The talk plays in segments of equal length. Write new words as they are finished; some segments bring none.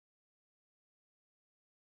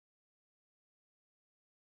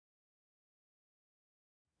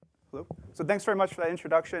Hello. So thanks very much for that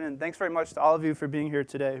introduction, and thanks very much to all of you for being here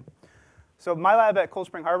today. So my lab at Cold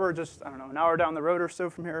Spring Harbor, just, I don't know, an hour down the road or so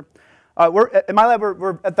from here. In my lab,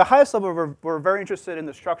 we're at the highest level, we're very interested in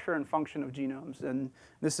the structure and function of genomes. And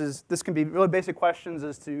this can be really basic questions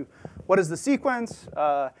as to what is the sequence?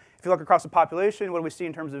 If you look across the population, what do we see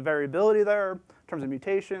in terms of variability there, in terms of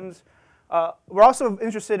mutations? We're also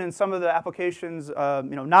interested in some of the applications,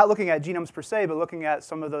 not looking at genomes per se, but looking at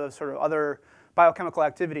some of the sort of other biochemical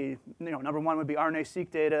activity. Number one would be RNA-seq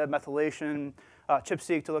data, methylation,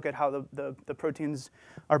 ChIP-seq to look at how the proteins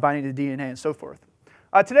are binding to DNA and so forth.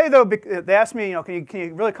 Today, though, they asked me, can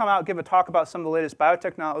you really come out and give a talk about some of the latest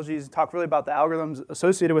biotechnologies and talk really about the algorithms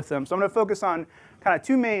associated with them? So I'm going to focus on kind of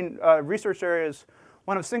two main research areas.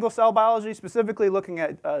 One of single-cell biology, specifically looking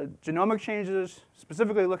at genomic changes,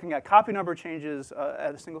 specifically looking at copy number changes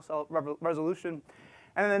at a single-cell resolution.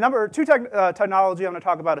 And then the number two technology I'm going to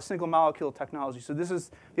talk about is single molecule technology. So this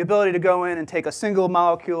is the ability to go in and take a single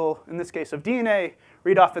molecule, in this case of DNA,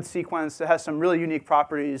 read off its sequence that has some really unique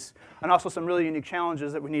properties and also some really unique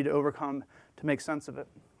challenges that we need to overcome to make sense of it.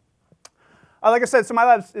 Like I said, so my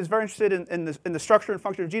lab is very interested in the structure and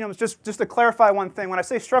function of genomes. Just to clarify one thing, when I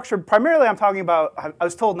say structure, primarily I'm talking about, I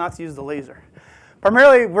was told not to use the laser.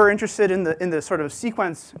 Primarily, we're interested in the sort of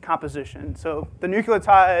sequence composition. So the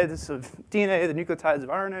nucleotides of DNA, the nucleotides of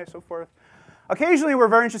RNA, so forth. Occasionally, we're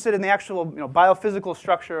very interested in the actual biophysical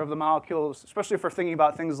structure of the molecules, especially if we're thinking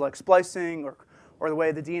about things like splicing or the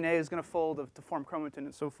way the DNA is going to fold to form chromatin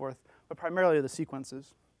and so forth, but primarily the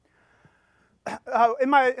sequences.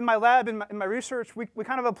 In my lab, in my research, we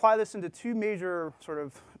kind of apply this into two major sort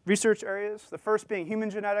of research areas. The first being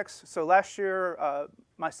human genetics. So last year,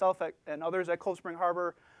 myself and others at Cold Spring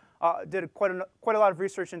Harbor did quite a lot of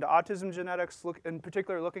research into autism genetics, in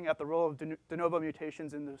particular looking at the role of de novo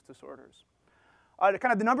mutations in those disorders.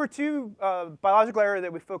 Kind of the number two biological area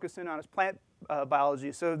that we focus in on is plant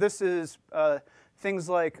biology. So this is things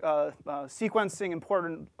like sequencing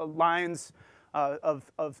important lines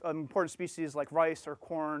of important species like rice or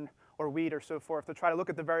corn or wheat or so forth to try to look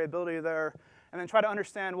at the variability there and then try to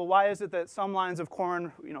understand, well, why is it that some lines of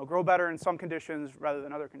corn grow better in some conditions rather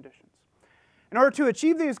than other conditions? In order to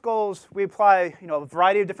achieve these goals, we apply a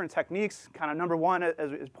variety of different techniques. Kind of number one,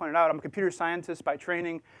 as pointed out, I'm a computer scientist by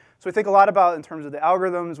training. So we think a lot about in terms of the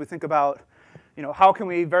algorithms. We think about how can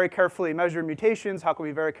we very carefully measure mutations? How can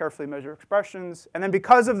we very carefully measure expressions? And then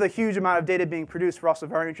because of the huge amount of data being produced, we're also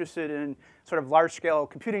very interested in sort of large-scale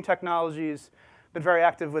computing technologies, been very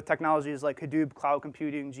active with technologies like Hadoop, cloud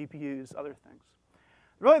computing, GPUs, other things.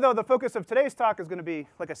 Really, though, the focus of today's talk is going to be,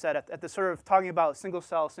 like I said, at the sort of talking about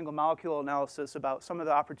single-cell, single-molecule analysis, about some of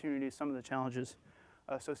the opportunities, some of the challenges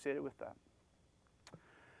associated with that.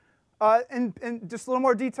 And just a little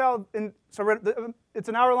more detail, it's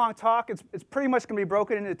an hour-long talk. It's pretty much going to be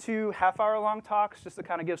broken into two half-hour-long talks just to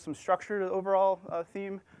kind of give some structure to the overall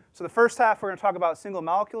theme. So the first half, we're going to talk about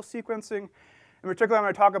single-molecule sequencing. In particular, I'm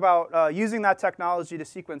going to talk about using that technology to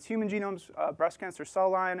sequence human genomes, breast cancer cell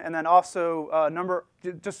line, and then also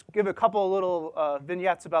just give a couple of little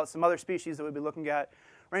vignettes about some other species that we'll be looking at,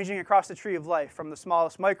 ranging across the tree of life, from the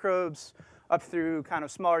smallest microbes up through kind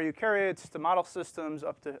of smaller eukaryotes to model systems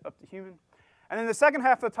up to human. And then the second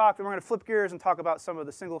half of the talk, we're going to flip gears and talk about some of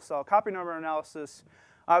the single-cell copy number analysis.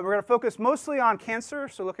 We're going to focus mostly on cancer,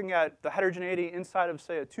 so looking at the heterogeneity inside of,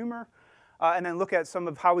 say, a tumor, and then look at some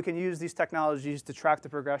of how we can use these technologies to track the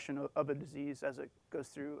progression of a disease as it goes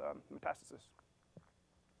through metastasis.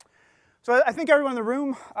 So I think everyone in the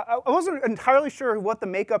room, I wasn't entirely sure what the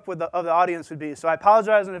makeup of the audience would be, so I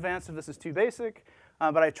apologize in advance if this is too basic.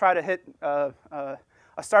 But I try to hit a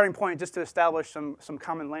starting point just to establish some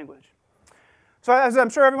common language. So as I'm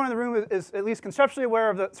sure everyone in the room is at least conceptually aware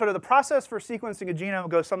of the process for sequencing a genome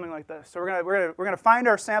goes something like this. So we're gonna find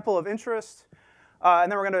our sample of interest,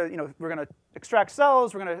 and then we're gonna extract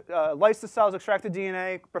cells. We're gonna lyse the cells, extract the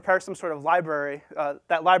DNA, prepare some sort of library.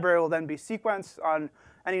 That library will then be sequenced on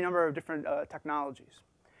any number of different technologies.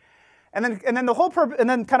 And then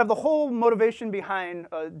kind of the whole motivation behind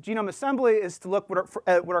genome assembly is to look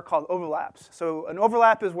at what are called overlaps. So an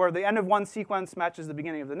overlap is where the end of one sequence matches the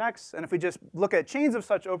beginning of the next. And if we just look at chains of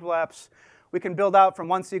such overlaps, we can build out from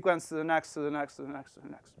one sequence to the next, to the next, to the next, to the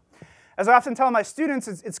next. As I often tell my students,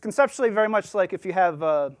 it's conceptually very much like if you have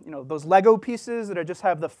those Lego pieces that just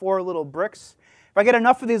have the 4 little bricks. If I get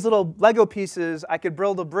enough of these little Lego pieces, I could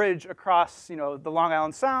build a bridge across the Long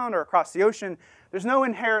Island Sound or across the ocean. There's no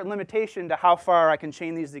inherent limitation to how far I can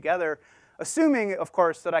chain these together, assuming, of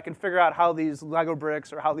course, that I can figure out how these Lego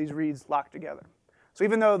bricks or how these reads lock together. So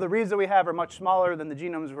even though the reads that we have are much smaller than the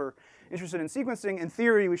genomes we're interested in sequencing, in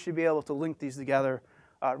theory, we should be able to link these together,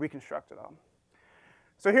 reconstruct it all.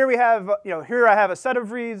 So here we have, here I have a set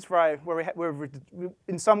of reads where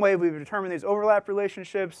in some way we've determined these overlap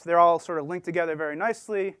relationships. They're all sort of linked together very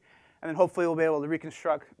nicely, and then hopefully we'll be able to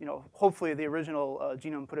reconstruct, hopefully the original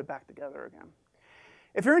genome, put it back together again.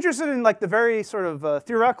 If you're interested in like the very sort of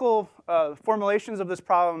theoretical formulations of this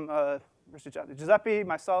problem, Mr. Giuseppe,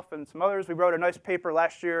 myself, and some others, we wrote a nice paper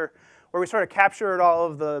last year where we sort of captured all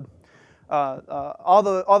of the all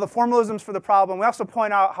the formalisms for the problem. We also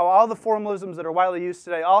point out how all the formalisms that are widely used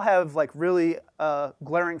today all have like really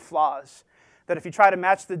glaring flaws. That if you try to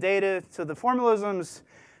match the data to the formalisms,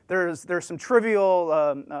 there's some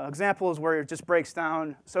trivial examples where it just breaks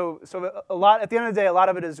down. So at the end of the day, a lot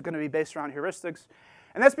of it is going to be based around heuristics.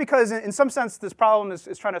 And that's because, in some sense, this problem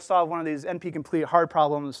is trying to solve one of these NP-complete hard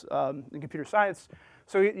problems in computer science.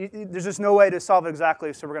 So there's just no way to solve it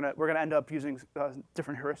exactly. So we're gonna end up using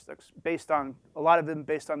different heuristics a lot of them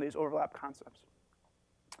based on these overlap concepts.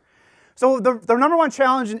 So the number one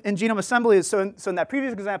challenge in genome assembly is, so in that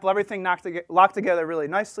previous example, everything locked together really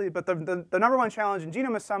nicely. But the number one challenge in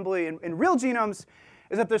genome assembly in real genomes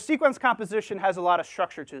is that the sequence composition has a lot of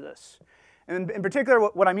structure to this. And in particular,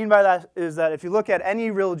 what I mean by that is that if you look at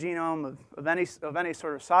any real genome of any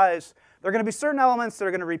sort of size, there are going to be certain elements that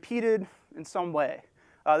are going to be repeated in some way.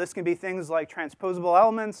 This can be things like transposable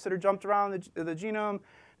elements that are jumped around the genome.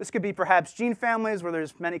 This could be perhaps gene families where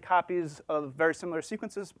there's many copies of very similar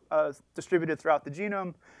sequences distributed throughout the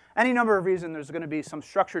genome. Any number of reasons there's going to be some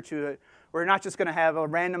structure to it where you're not just going to have a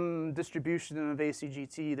random distribution of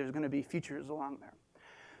ACGT. There's going to be features along there.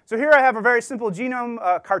 So here I have a very simple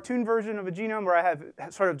genome, cartoon version of a genome where I have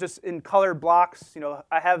sort of just in colored blocks.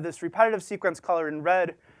 I have this repetitive sequence colored in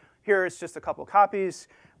red. Here it's just a couple copies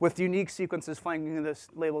with unique sequences flanking this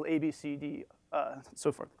labeled A, B, C, D, and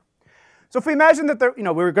so forth. So if we imagine that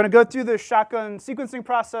we're going to go through this shotgun sequencing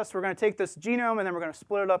process, we're going to take this genome and then we're going to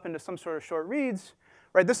split it up into some sort of short reads.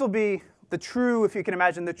 Right? This will be the true, if you can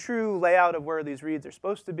imagine, the true layout of where these reads are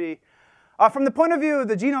supposed to be. From the point of view of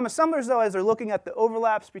the genome assemblers, though, as they're looking at the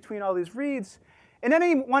overlaps between all these reads, in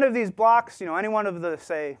any one of these blocks, any one of the,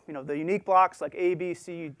 say, the unique blocks like A, B,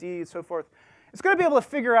 C, D, and so forth, it's going to be able to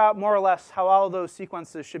figure out more or less how all of those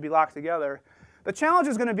sequences should be locked together. The challenge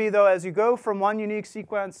is going to be, though, as you go from one unique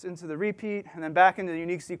sequence into the repeat and then back into the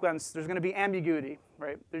unique sequence, there's going to be ambiguity,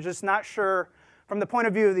 right? They're just not sure from the point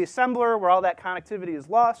of view of the assembler where all that connectivity is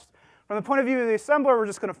lost. From the point of view of the assembler, we're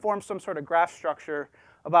just going to form some sort of graph structure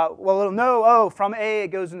about, well, it'll know, oh, from A it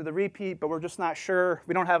goes into the repeat, but we're just not sure.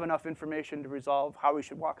 We don't have enough information to resolve how we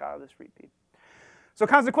should walk out of this repeat. So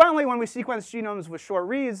consequently, when we sequence genomes with short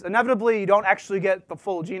reads, inevitably you don't actually get the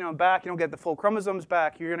full genome back. You don't get the full chromosomes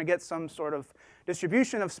back. You're going to get some sort of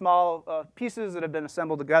distribution of small pieces that have been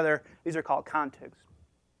assembled together. These are called contigs.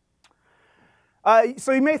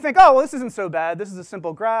 So you may think, oh, well, this isn't so bad. This is a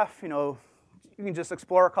simple graph. You can just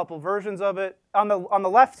explore a couple versions of it. On the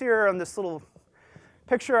left here, on this little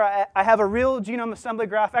picture, I have a real genome assembly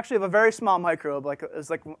graph, actually of a very small microbe, it's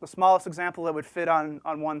like the smallest example that would fit on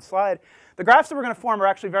one slide. The graphs that we're going to form are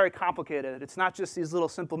actually very complicated. It's not just these little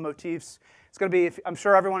simple motifs. It's going to be, I'm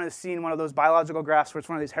sure everyone has seen one of those biological graphs where it's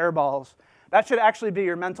one of these hairballs. That should actually be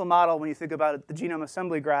your mental model when you think about it, the genome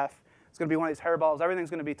assembly graph. It's going to be one of these hairballs. Everything's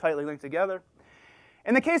going to be tightly linked together.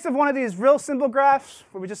 In the case of one of these real simple graphs,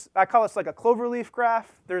 where I call this like a cloverleaf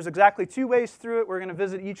graph, there's exactly two ways through it. We're going to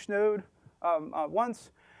visit each node once.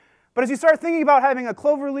 But as you start thinking about having a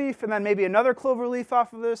clover leaf and then maybe another clover leaf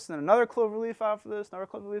off of this, and then another clover leaf off of this, another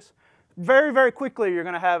clover leaf, very, very quickly you're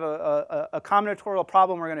going to have a combinatorial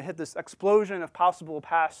problem. We're going to hit this explosion of possible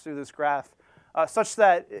paths through this graph, such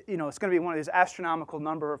that it's going to be one of these astronomical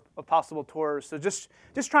number of possible tours. So just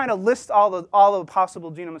trying to list all the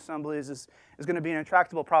possible genome assemblies is going to be an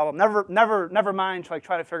intractable problem. Never mind try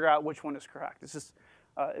to figure out which one is correct. It's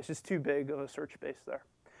just too big of a search space there.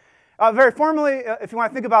 Very formally, if you want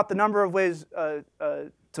to think about the number of ways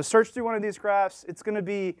to search through one of these graphs, it's going to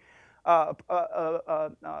be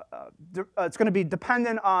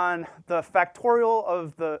dependent on the factorial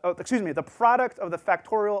of the product of the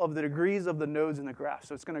factorial of the degrees of the nodes in the graph.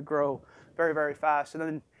 So it's going to grow very, very fast, and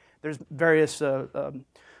then there's various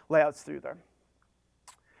layouts through there.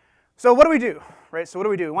 So what do we do, right? So what do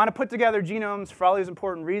we do? We want to put together genomes for all these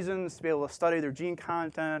important reasons, to be able to study their gene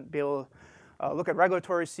content, be able to look at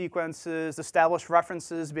regulatory sequences, establish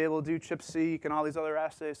references, be able to do ChIP-seq and all these other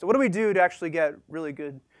assays. So what do we do to actually get really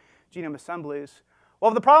good genome assemblies?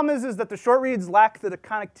 Well, the problem is that the short reads lack the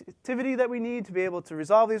connectivity that we need to be able to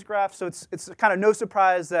resolve these graphs. So it's kind of no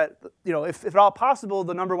surprise that, if at all possible,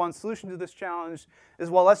 the number one solution to this challenge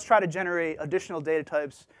is, well, let's try to generate additional data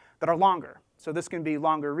types that are longer. So this can be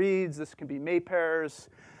longer reads. This can be mate pairs.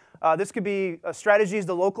 This could be strategies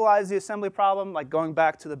to localize the assembly problem, like going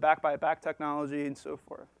back to the back-by-back technology and so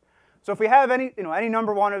forth. So if we have any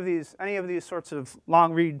number one of these, any of these sorts of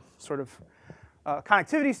long read sort of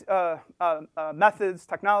connectivity methods,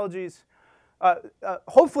 technologies,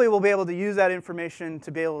 hopefully we'll be able to use that information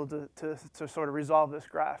to be able to sort of resolve this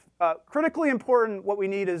graph. Critically important, what we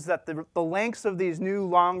need is that the lengths of these new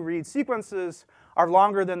long read sequences are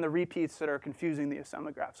longer than the repeats that are confusing the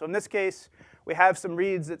assembly graph. So in this case, we have some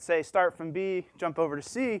reads that say start from B, jump over to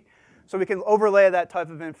C. So we can overlay that type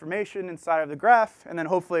of information inside of the graph, and then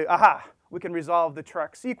hopefully, we can resolve the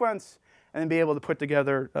correct sequence and then be able to put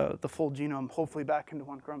together the full genome, hopefully back into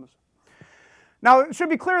one chromosome. Now, it should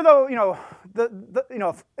be clear, though,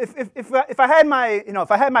 if I had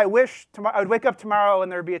my wish, I would wake up tomorrow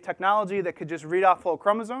and there would be a technology that could just read off whole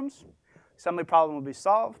chromosomes. Assembly problem would be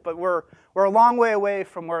solved, but we're a long way away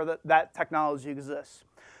from where that technology exists.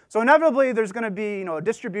 So inevitably, there's going to be a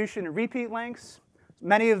distribution in repeat lengths.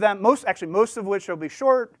 Many of them, most of which will be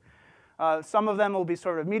short. Some of them will be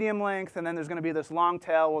sort of medium length, and then there's going to be this long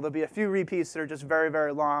tail where there'll be a few repeats that are just very,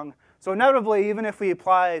 very long. So inevitably, even if we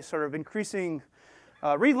apply sort of increasing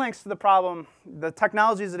read lengths to the problem, the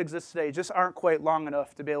technologies that exist today just aren't quite long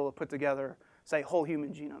enough to be able to put together, say, whole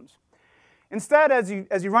human genomes. Instead, as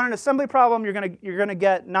you run an assembly problem, you're going to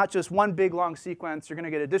get not just one big long sequence, you're going to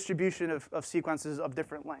get a distribution of sequences of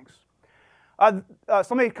different lengths. So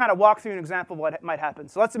let me kind of walk through an example of what might happen.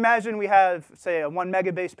 So let's imagine we have, say, a 1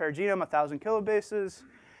 megabase per genome, 1,000 kilobases.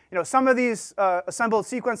 Some of these assembled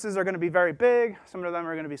sequences are going to be very big. Some of them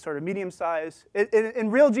are going to be sort of medium size.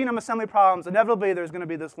 In real genome assembly problems, inevitably there's going to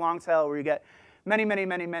be this long tail where you get many, many,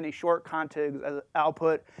 many, many short contigs as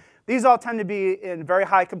output. These all tend to be in very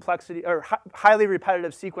high complexity or highly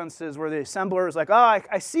repetitive sequences where the assembler is like, oh,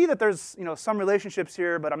 I see that there's some relationships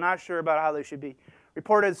here, but I'm not sure about how they should be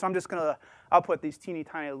reported, so I'm just going to output these teeny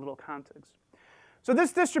tiny little contigs. So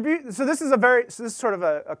this is sort of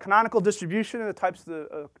a canonical distribution of the types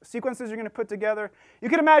of sequences you're going to put together. You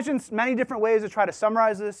can imagine many different ways to try to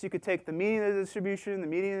summarize this. You could take the median of the distribution, the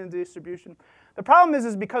median of the distribution. The problem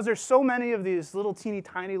is because there's so many of these little teeny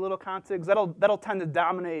tiny little contigs, that'll tend to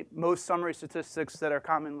dominate most summary statistics that are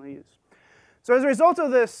commonly used. So as a result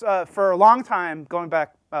of this, for a long time, going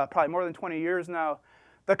back probably more than 20 years now,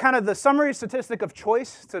 the summary statistic of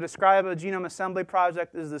choice to describe a genome assembly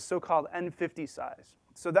project is the so-called N50 size.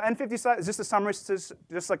 So the N50 size is just a summary statistic,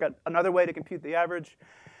 just like another way to compute the average.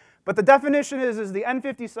 But the definition is the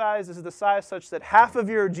N50 size is the size such that half of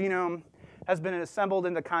your genome has been assembled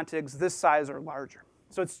into contigs this size or larger.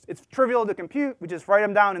 So it's trivial to compute. We just write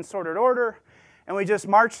them down in sorted order, and we just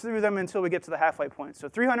march through them until we get to the halfway point. So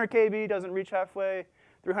 300 kb doesn't reach halfway.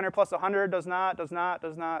 300 plus 100 does not.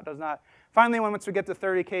 Finally, once we get to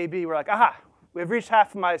 30 kb, we're like, we've reached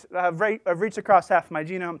I've reached across half of my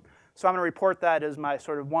genome, so I'm going to report that as my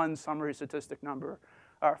sort of one summary statistic number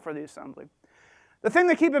for the assembly. The thing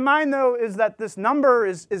to keep in mind, though, is that this number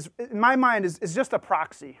is in my mind, is just a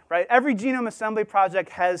proxy, right? Every genome assembly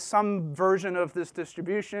project has some version of this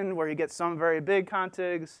distribution where you get some very big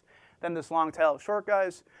contigs, then this long tail of short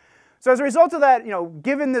guys. So as a result of that,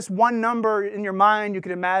 given this one number in your mind, you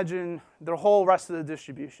can imagine the whole rest of the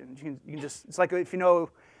distribution. You can just, it's like if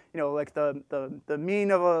like the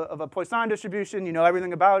mean of a Poisson distribution, you know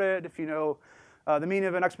everything about it. If you know the mean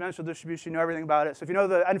of an exponential distribution, you know everything about it. So if you know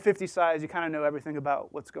the N50 size, you kind of know everything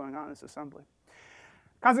about what's going on in this assembly.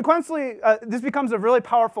 Consequently, this becomes a really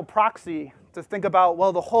powerful proxy to think about,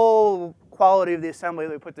 well, the whole quality of the assembly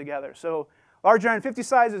that we put together. So larger N50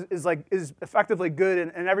 size is effectively good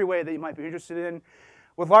in every way that you might be interested in.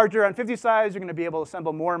 With larger N50 size, you're going to be able to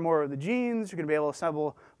assemble more and more of the genes. You're going to be able to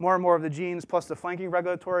assemble more and more of the genes plus the flanking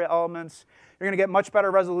regulatory elements. You're going to get much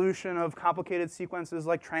better resolution of complicated sequences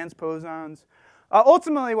like transposons.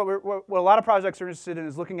 Ultimately, what a lot of projects are interested in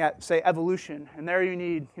is looking at, say, evolution. And there you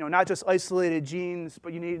need not just isolated genes,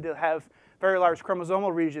 but you need to have very large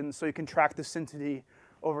chromosomal regions so you can track the synteny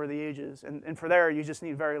over the ages. And for there, you just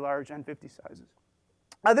need very large N50 sizes.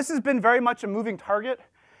 This has been very much a moving target.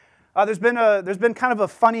 There's been kind of a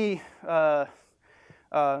funny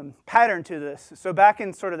pattern to this. So back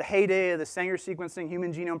in sort of the heyday of the Sanger sequencing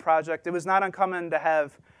human genome project, it was not uncommon to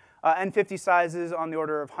have N50 sizes on the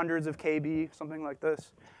order of hundreds of kb, something like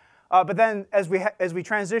this. But then as we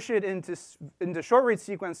transitioned into short read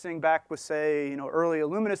sequencing back with, say, early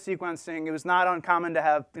Illumina sequencing, it was not uncommon to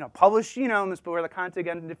have published genomes, but where the contig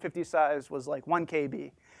N50 size was like 1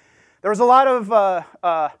 kb. There was a lot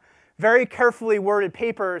of very carefully worded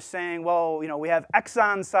papers saying, well, we have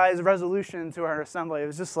exon size resolution to our assembly. It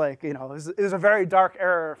was just like, it was a very dark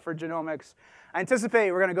era for genomics. I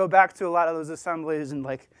anticipate we're going to go back to a lot of those assemblies and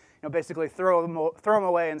basically throw them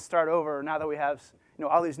away and start over now that we have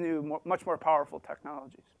all these new, much more powerful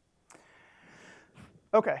technologies.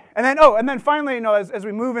 Okay, and then finally, as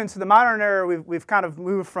we move into the modern era, we've kind of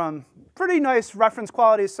moved from pretty nice reference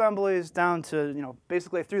quality assemblies down to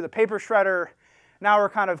basically through the paper shredder. Now we're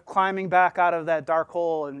kind of climbing back out of that dark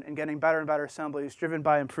hole and getting better and better assemblies driven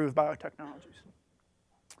by improved biotechnologies.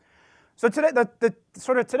 So today,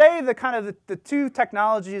 the two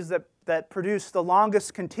technologies that produce the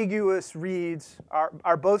longest contiguous reads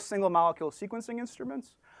are both single molecule sequencing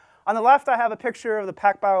instruments. On the left, I have a picture of the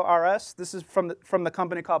PacBio RS. This is from the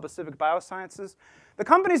company called Pacific Biosciences. The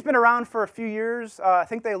company's been around for a few years. I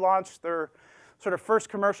think they launched their sort of first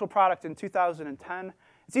commercial product in 2010.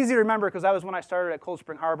 It's easy to remember because that was when I started at Cold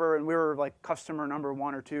Spring Harbor, and we were like customer number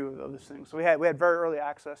 1 or 2 of this thing. So we had very early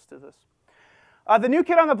access to this. The new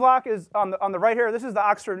kid on the block is on the right here. This is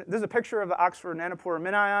a picture of the Oxford Nanopore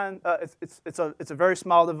MinION. It's a very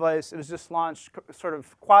small device. It was just launched sort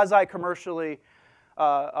of quasi-commercially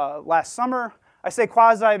last summer. I say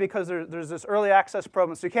quasi because there's this early access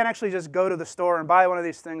program, so you can't actually just go to the store and buy one of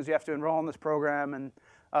these things. You have to enroll in this program, and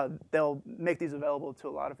they'll make these available to a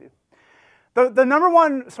lot of you. The number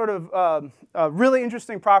one sort of really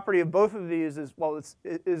interesting property of both of these is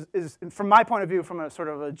from my point of view, from a sort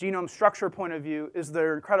of a genome structure point of view, is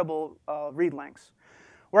their incredible read lengths.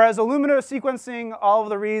 Whereas Illumina sequencing, all of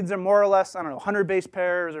the reads are more or less, 100 base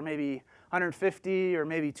pairs, or maybe 150, or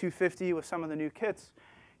maybe 250 with some of the new kits.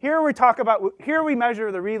 Here we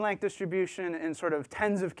measure the read length distribution in sort of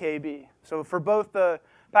tens of kb. So for both the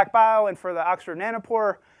PacBio and for the Oxford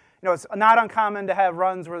Nanopore, it's not uncommon to have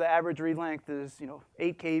runs where the average read length is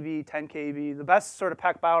 8 kb, 10 kb. The best sort of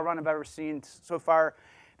PacBio run I've ever seen so far,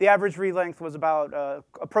 the average read length was about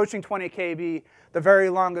approaching 20 kb. The very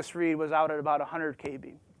longest read was out at about 100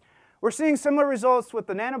 kb. We're seeing similar results with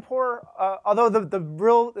the Nanopore, although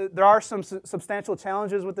there are some substantial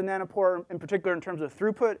challenges with the Nanopore, in particular in terms of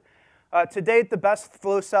throughput. To date, the best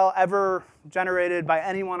flow cell ever generated by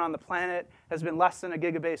anyone on the planet has been less than a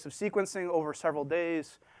gigabase of sequencing over several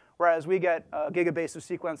days, whereas we get a gigabase of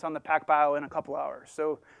sequence on the PacBio in a couple hours.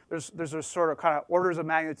 So there's a sort of kind of orders of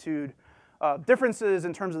magnitude differences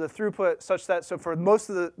in terms of the throughput, such that for most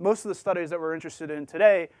of the studies that we're interested in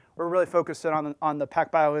today, we're really focused on the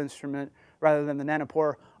PacBio instrument rather than the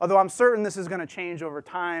Nanopore. Although I'm certain this is going to change over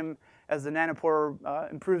time as the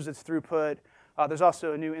Nanopore improves its throughput. There's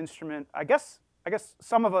also a new instrument. I guess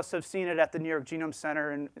some of us have seen it at the New York Genome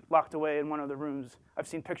Center and locked away in one of the rooms. I've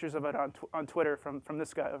seen pictures of it on Twitter from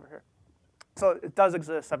this guy over here. So it does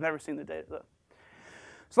exist. I've never seen the data though.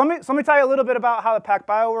 So let me tell you a little bit about how the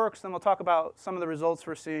PacBio works, then we'll talk about some of the results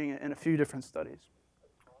we're seeing in a few different studies.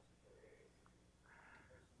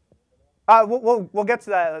 We'll get to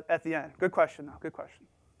that at the end. Good question, though. Good question.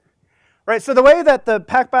 Right. So the way that the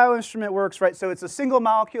PacBio instrument works, right? So it's a single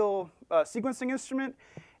molecule sequencing instrument.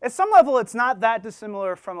 At some level, it's not that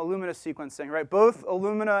dissimilar from Illumina sequencing, right? Both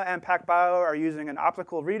Illumina and PacBio are using an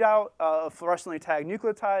optical readout of fluorescently tagged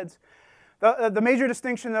nucleotides. The major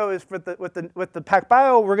distinction, though, is with the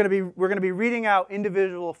PacBio, we're going to be reading out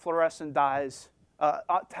individual fluorescent dyes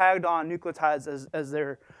tagged on nucleotides as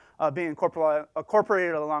they're being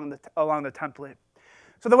incorporated along the template.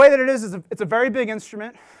 So the way that it is it's a very big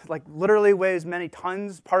instrument, like literally weighs many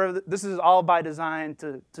tons. This is all by design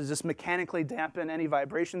to just mechanically dampen any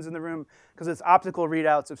vibrations in the room because it's optical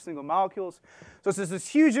readouts of single molecules. So it's this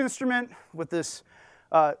huge instrument with this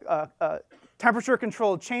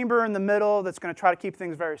temperature-controlled chamber in the middle that's going to try to keep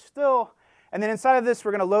things very still. And then inside of this,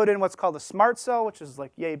 we're going to load in what's called a smart cell, which is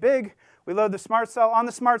like yay big. We load the smart cell. On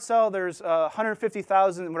the smart cell, there's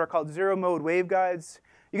 150,000 what are called zero-mode waveguides.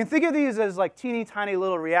 You can think of these as like teeny tiny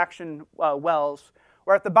little reaction wells,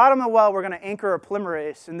 where at the bottom of the well, we're going to anchor a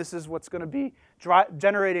polymerase, and this is what's going to be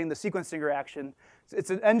generating the sequencing reaction.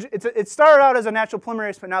 It started out as a natural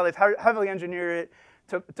polymerase, but now they've heavily engineered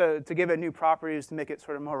it to give it new properties to make it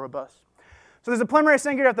sort of more robust. So there's a polymerase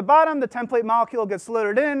anchored at the bottom. The template molecule gets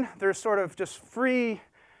loaded in. There's sort of just free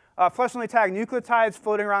fluorescently tagged nucleotides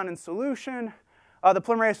floating around in solution. The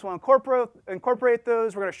polymerase will incorporate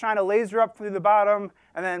those. We're going to shine a laser up through the bottom,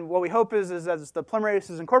 and then what we hope is as the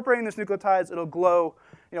polymerase is incorporating these nucleotides, it'll glow,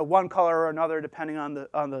 one color or another depending on the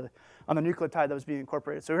nucleotide that was being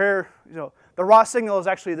incorporated. So here, the raw signal is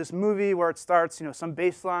actually this movie where it starts, some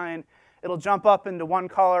baseline. It'll jump up into one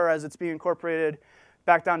color as it's being incorporated,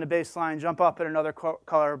 back down to baseline, jump up in another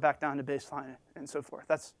color, back down to baseline, and so forth.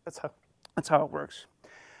 That's how it works.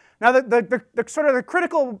 Now, the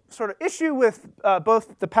critical sort of issue with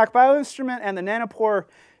both the PacBio instrument and the Nanopore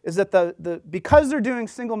is that because they're doing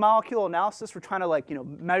single molecule analysis, we're trying to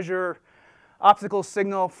measure optical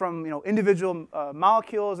signal from individual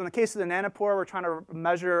molecules. In the case of the nanopore, we're trying to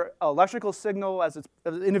measure electrical signal as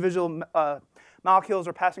individual molecules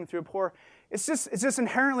are passing through a pore. It's just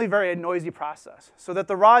inherently very a noisy process. So that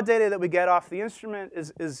the raw data that we get off the instrument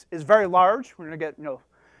is very large. We're going to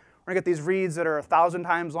get these reads that are 1,000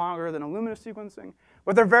 times longer than Illumina sequencing,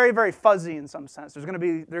 but they're very, very fuzzy in some sense. They're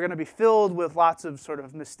going to be filled with lots of sort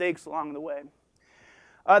of mistakes along the way.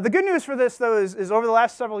 The good news for this, though, is over the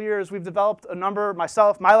last several years, we've developed a number,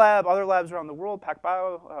 myself, my lab, other labs around the world,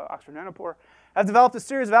 PacBio, Oxford Nanopore, have developed a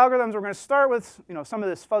series of algorithms. We're going to start with some of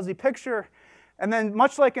this fuzzy picture, and then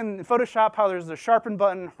much like in Photoshop, how there's the sharpen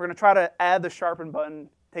button, we're going to try to add the sharpen button,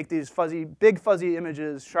 take these big fuzzy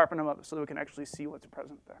images, sharpen them up so that we can actually see what's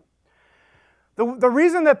present there. The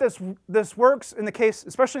reason that this works,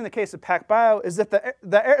 especially in the case of PacBio, is that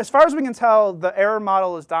as far as we can tell, the error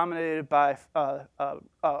model is dominated by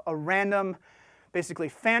a random, basically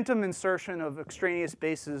phantom insertion of extraneous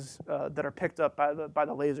bases that are picked up by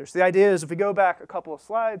the laser. So the idea is, if we go back a couple of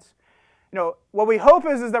slides, what we hope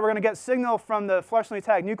is that we're going to get signal from the fluorescently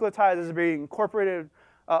tagged nucleotides as being incorporated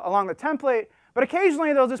along the template. But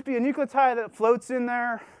occasionally there'll just be a nucleotide that floats in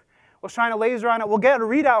there. We'll shine a laser on it. We'll get a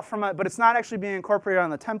readout from it, but it's not actually being incorporated on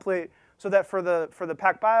the template. So that for the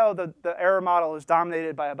PacBio, the error model is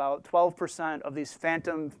dominated by about 12% of these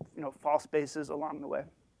phantom false bases along the way.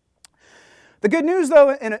 The good news,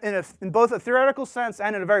 though, in both a theoretical sense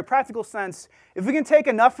and in a very practical sense, if we can take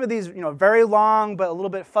enough of these very long but a little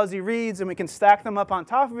bit fuzzy reads, and we can stack them up on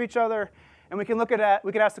top of each other, and we can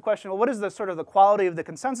ask the question, well, what is the quality of the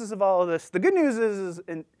consensus of all of this? The good news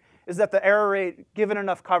is that the error rate, given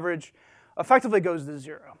enough coverage, effectively goes to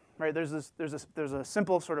zero. Right? There's a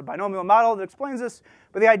simple sort of binomial model that explains this,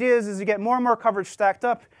 but the idea is, as you get more and more coverage stacked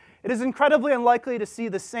up, it is incredibly unlikely to see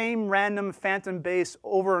the same random phantom base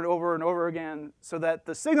over and over and over again, so that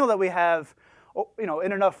the signal that we have,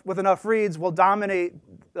 with enough reads will dominate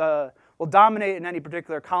in any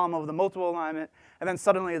particular column of the multiple alignment, and then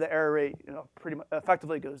suddenly the error rate pretty much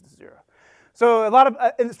effectively goes to zero. So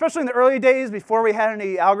especially in the early days, before we had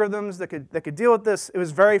any algorithms that could deal with this, it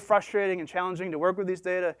was very frustrating and challenging to work with these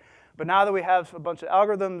data. But now that we have a bunch of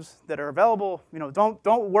algorithms that are available,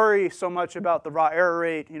 don't worry so much about the raw error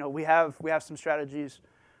rate. We have some strategies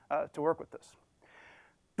to work with this.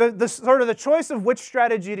 The choice of which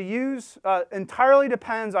strategy to use entirely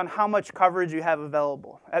depends on how much coverage you have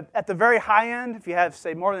available. At the very high end, if you have,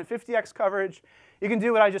 say, more than 50x coverage, you can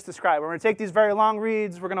do what I just described. We're going to take these very long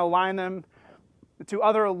reads, we're going to align them to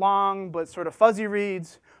other long but sort of fuzzy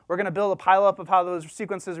reads. We're going to build a pileup of how those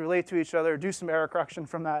sequences relate to each other, do some error correction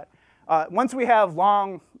from that. Once we have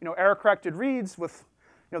long, error-corrected reads with,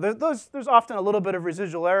 there's often a little bit of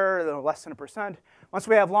residual error, less than 1%. Once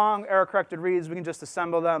we have long error-corrected reads, we can just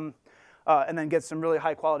assemble them and then get some really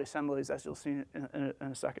high-quality assemblies, as you'll see in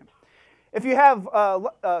a second. If you have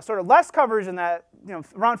sort of less coverage than that,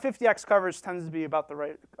 around 50x coverage tends to be about the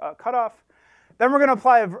right cutoff. Then we're going to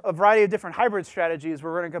apply a variety of different hybrid strategies.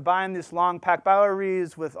 We're going to combine these long PacBio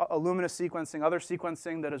reads with Illumina sequencing, other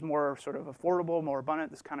sequencing that is more sort of affordable, more abundant.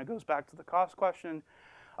 This kind of goes back to the cost question.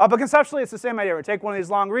 But conceptually, it's the same idea. We take one of these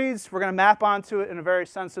long reads. We're going to map onto it in a very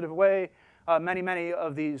sensitive way many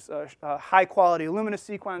of these high-quality Illumina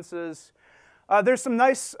sequences. There's some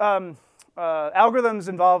nice algorithms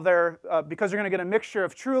involved there because you're going to get a mixture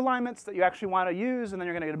of true alignments that you actually want to use, and then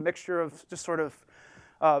you're going to get a mixture of just sort of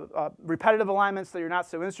repetitive alignments that you're not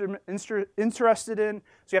so interested in.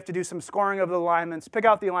 So you have to do some scoring of the alignments, pick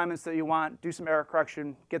out the alignments that you want, do some error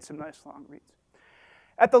correction, get some nice long reads.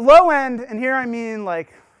 At the low end, and here I mean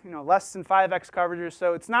like less than 5x coverage or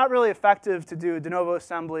so, it's not really effective to do a de novo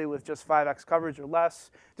assembly with just 5x coverage or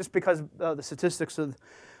less, just because of the statistics of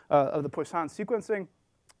the Poisson sequencing.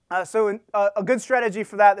 So a good strategy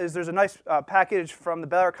for that is there's a nice package from the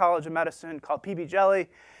Baylor College of Medicine called PB-Jelly.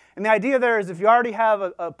 And the idea there is if you already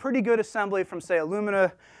have a pretty good assembly from, say,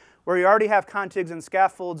 Illumina, where you already have contigs and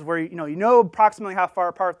scaffolds, where you know approximately how far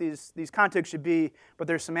apart these contigs should be, but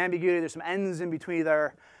there's some ambiguity, there's some ends in between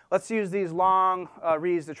there. Let's use these long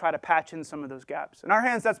reads to try to patch in some of those gaps. In our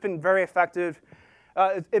hands, that's been very effective.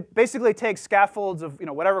 It basically takes scaffolds of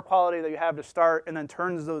whatever quality that you have to start, and then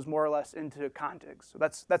turns those more or less into contigs. So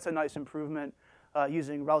that's a nice improvement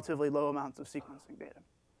using relatively low amounts of sequencing data.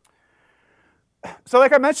 So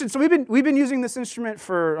like I mentioned, so we've been using this instrument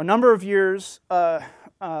for a number of years.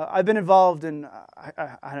 I've been involved in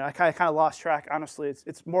I kind of lost track, honestly.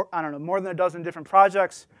 It's more, I don't know, more than a dozen different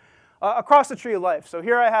projects across the tree of life. So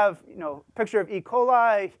here I have a picture of E.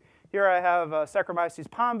 coli. Here I have Saccharomyces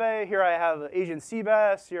pombe. Here I have Asian sea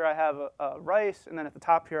bass. Here I have rice, and then at the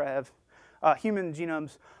top here I have human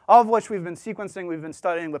genomes, all of which we've been sequencing, we've been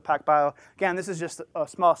studying with PacBio. Again, this is just a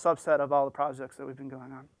small subset of all the projects that we've been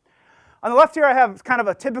going on. On the left here, I have kind of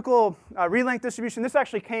a typical relength distribution. This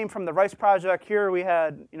actually came from the Rice project. Here we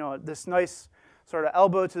had this nice sort of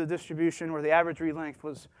elbow to the distribution where the average relength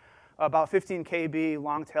was about 15 kb,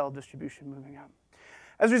 long-tail distribution moving out.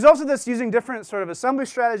 As a result of this, using different sort of assembly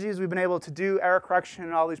strategies, we've been able to do error correction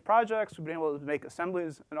in all these projects. We've been able to make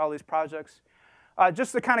assemblies in all these projects.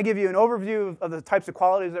 Just to kind of give you an overview of the types of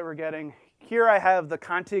qualities that we're getting, here I have the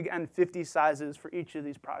Contig N50 sizes for each of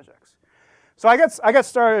these projects. So I got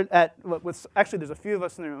started at, actually there's a few of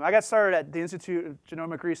us in the room. I got started at the Institute of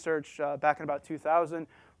Genomic Research back in about 2000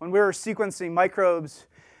 when we were sequencing microbes.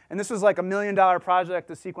 And this was like $1 million project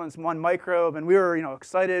to sequence one microbe. And we were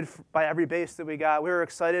excited by every base that we got. We were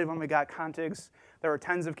excited when we got contigs that were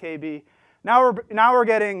tens of kb. Now we're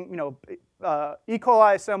getting E.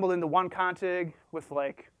 coli assembled into one contig with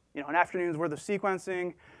an afternoon's worth of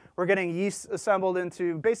sequencing. We're getting yeast assembled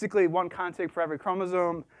into basically one contig for every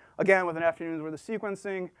chromosome, again with an afternoon's worth of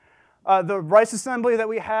sequencing. The Rice assembly that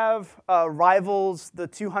we have rivals the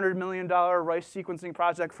 $200 million Rice sequencing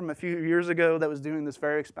project from a few years ago that was doing this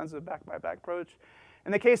very expensive back-by-back approach.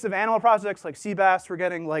 In the case of animal projects like sea bass, we're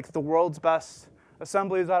getting the world's best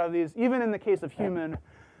assemblies out of these. Even in the case of human,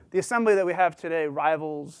 the assembly that we have today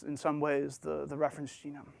rivals in some ways the reference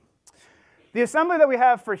genome. The assembly that we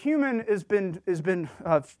have for human has been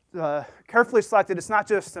carefully selected. It's not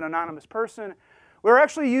just an anonymous person. We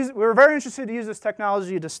were very interested to use this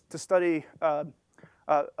technology to study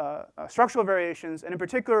structural variations, and in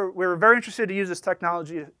particular, we were very interested to use this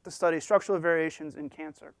technology to study structural variations in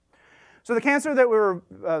cancer. So the cancer that we were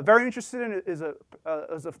very interested in is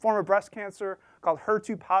a form of breast cancer called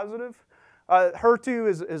HER2 positive.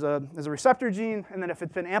 HER2 is a receptor gene, and then if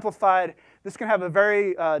it's been amplified, this can have a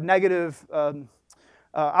very negative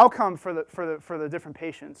outcome for the different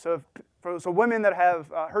patients. So women that have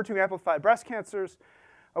HER2 amplified breast cancers,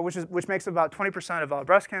 which makes about 20% of all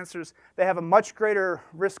breast cancers, they have a much greater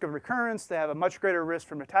risk of recurrence. They have a much greater risk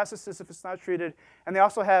for metastasis if it's not treated, and they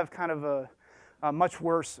also have kind of a much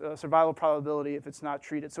worse survival probability if it's not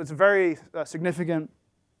treated. So it's a very significant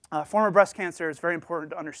form of breast cancer. It's very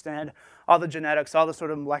important to understand all the genetics, all the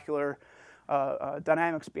sort of molecular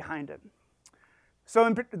dynamics behind it.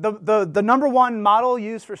 So the number one model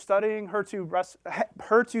used for studying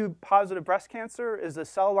HER2 positive breast cancer is a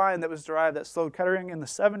cell line that was derived at Sloan Kettering in the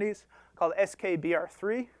 70s called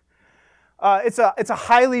SKBR3. It's a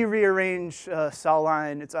highly rearranged cell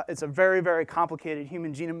line. It's a very, very complicated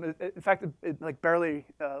human genome. In fact, it barely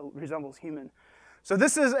resembles human. So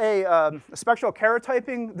this is a spectral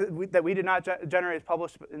karyotyping that we did not generate,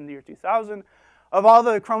 published in the year 2000. Of all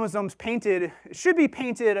the chromosomes painted, it should be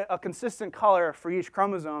painted a consistent color for each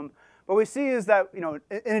chromosome. What we see is that,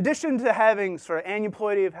 in addition to having sort of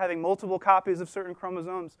aneuploidy, of having multiple copies of certain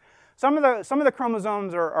chromosomes, some of the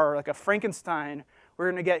chromosomes are like a Frankenstein. We're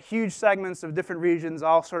going to get huge segments of different regions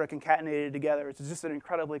all sort of concatenated together. It's just an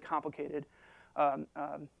incredibly complicated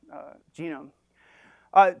genome.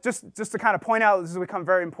 Just to kind of point out, this has become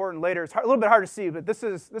very important later. It's a little bit hard to see, but this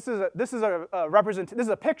is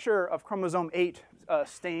a picture of chromosome 8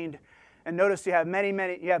 stained, and notice you have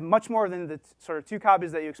you have much more than the sort of 2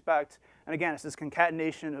 copies that you expect. And again, it's this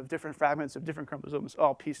concatenation of different fragments of different chromosomes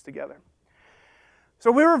all pieced together.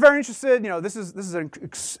 So we were very interested. This is an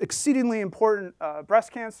exceedingly important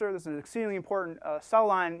breast cancer. This is an exceedingly important cell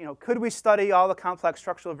line. Could we study all the complex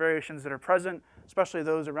structural variations that are present, especially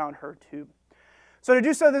those around HER2? So to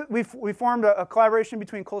do so, we formed a collaboration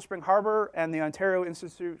between Cold Spring Harbor and the Ontario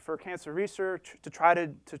Institute for Cancer Research to try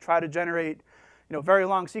to generate very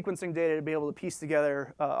long sequencing data to be able to piece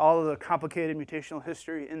together all of the complicated mutational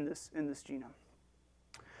history in this genome.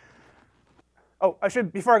 Oh,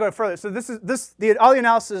 before I go further. So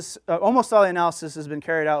almost all the analysis has been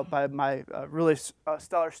carried out by my really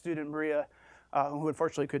stellar student Maria, who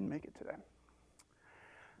unfortunately couldn't make it today.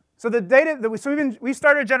 So the data that we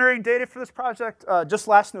started generating data for this project just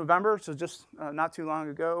last November, so just not too long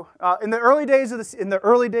ago. In the early days of the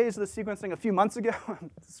sequencing, a few months ago,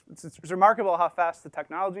 it's remarkable how fast the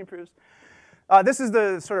technology improves. This is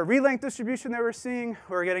the sort of relength distribution that we're seeing.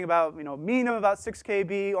 We're getting about mean of about 6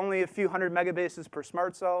 kb, only a few hundred megabases per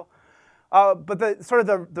smart cell. But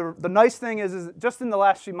the nice thing is just in the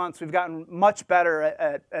last few months we've gotten much better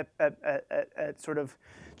at sort of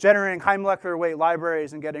generating high molecular weight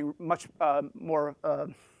libraries and getting much more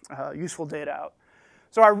useful data out.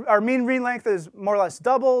 So our mean read length is more or less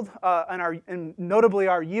doubled, and notably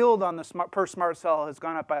our yield on the per smart cell has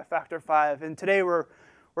gone up by a factor of 5. And today we're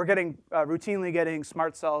routinely getting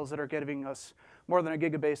smart cells that are giving us more than a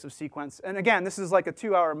gigabase of sequence. And again, this is like a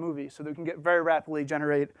 2-hour movie, so we can very rapidly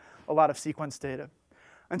generate a lot of sequence data.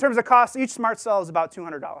 In terms of cost, each smart cell is about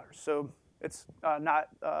 $200. So it's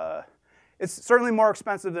it's certainly more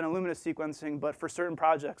expensive than Illumina sequencing, but for certain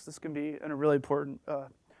projects, this can be a really important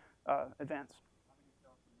advance.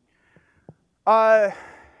 Well,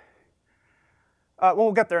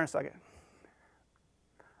 we'll get there in a second.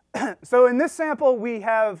 So in this sample, we've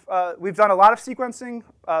done a lot of sequencing.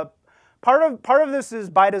 Part of this is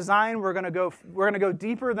by design. We're going to go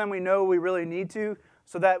deeper than we know we really need to,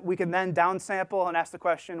 so that we can then downsample and ask the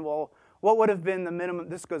question, well, what would have been the minimum?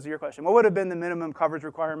 This goes to your question. What would have been the minimum coverage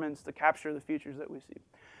requirements to capture the features that we see?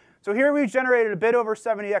 So here we've generated a bit over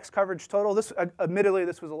 70x coverage total. Admittedly,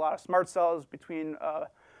 this was a lot of smart cells between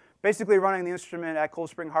basically running the instrument at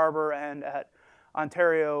Cold Spring Harbor and at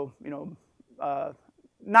Ontario.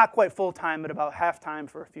 Not quite full time, but about half time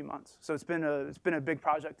for a few months. So it's been a big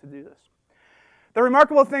project to do this. The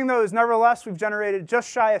remarkable thing, though, is nevertheless we've generated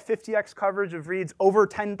just shy of 50x coverage of reads over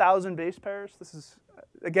 10,000 base pairs. This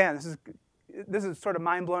is sort of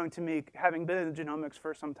mind-blowing to me, having been in genomics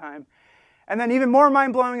for some time. And then even more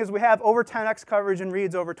mind-blowing is we have over 10x coverage in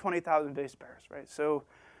reads over 20,000 base pairs, right? So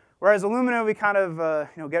whereas Illumina, we kind of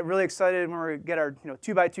get really excited when we get our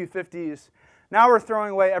 2x250s. Now we're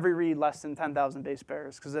throwing away every read less than 10,000 base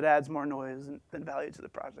pairs because it adds more noise than value to the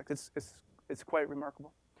project. It's quite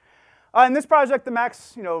remarkable. In this project, the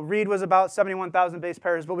max read was about 71,000 base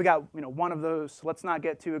pairs, but we got one of those. So let's not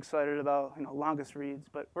get too excited about longest reads.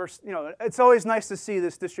 But it's always nice to see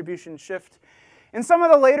this distribution shift. In some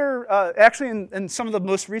of the later, actually in some of the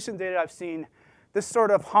most recent data I've seen, this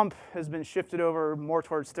sort of hump has been shifted over more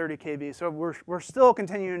towards 30 kb. So we're still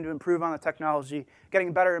continuing to improve on the technology,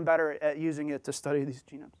 getting better and better at using it to study these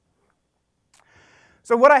genomes.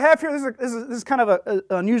 So what I have here, this is kind of an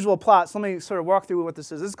unusual plot. So let me sort of walk through what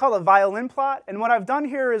this is. This is called a violin plot. And what I've done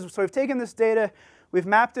here is, so we've taken this data, we've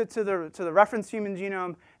mapped it to the reference human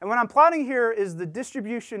genome. And what I'm plotting here is the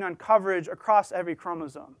distribution on coverage across every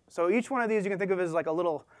chromosome. So each one of these you can think of as like a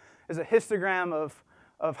histogram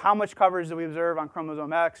of how much coverage that we observe on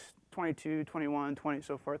chromosome X, 22, 21, 20,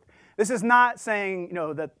 so forth. This is not saying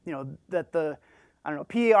that the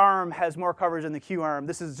P arm has more coverage than the Q arm.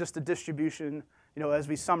 This is just a distribution as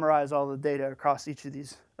we summarize all the data across each of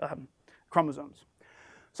these chromosomes.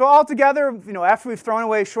 So altogether, after we've thrown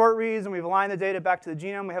away short reads and we've aligned the data back to the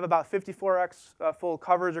genome, we have about 54x full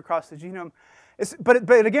coverage across the genome.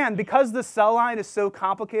 But again, because the cell line is so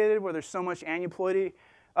complicated, where there's so much aneuploidy,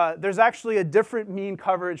 there's actually a different mean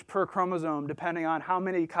coverage per chromosome depending on how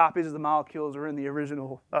many copies of the molecules are in the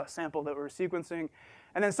original sample that we're sequencing.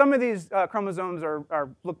 And then some of these chromosomes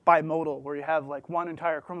look bimodal, where you have like one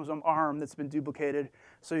entire chromosome arm that's been duplicated,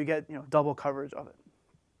 so you get double coverage of it.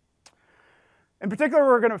 In particular,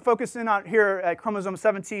 we're going to focus in on here at chromosome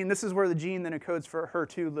 17. This is where the gene that encodes for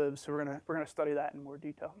HER2 lives, so we're going to study that in more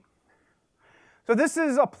detail. So this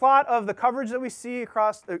is a plot of the coverage that we see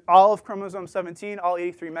across all of chromosome 17, all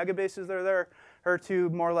 83 megabases that are there,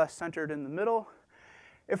 HER2 more or less centered in the middle.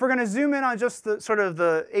 If we're going to zoom in on just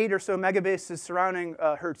the 8 or so megabases surrounding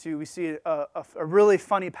HER2, we see a really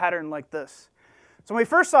funny pattern like this. So when we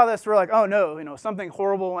first saw this, we're like, oh no, something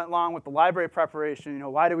horrible went wrong with the library preparation.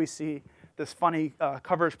 Why do we see this funny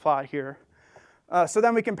coverage plot here? So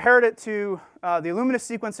then we compared it to the Illumina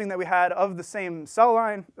sequencing that we had of the same cell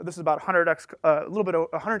line. This is about 100x, a little bit of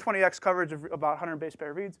 120x coverage of about 100 base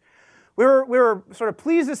pair reads. We were sort of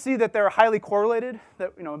pleased to see that they're highly correlated.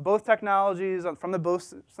 That in both technologies, from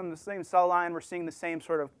the same cell line, we're seeing the same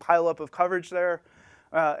sort of pileup of coverage there.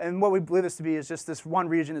 And what we believe this to be is just this one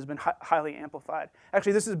region has been highly amplified.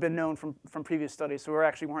 Actually, this has been known from previous studies, so we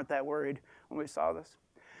actually weren't that worried when we saw this.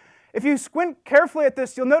 If you squint carefully at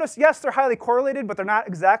this, you'll notice, yes, they're highly correlated, but they're not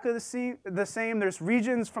exactly the same. There's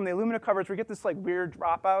regions from the Illumina coverage where we get this like weird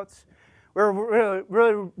dropouts. We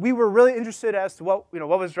were really interested as to what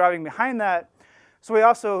was driving behind that. So we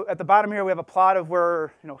also, at the bottom here, we have a plot of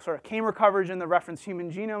where sort of Kamer coverage in the reference human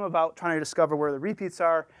genome about trying to discover where the repeats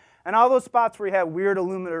are. And all those spots where you have weird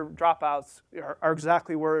Illumina dropouts are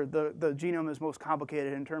exactly where the genome is most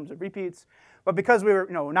complicated in terms of repeats. But because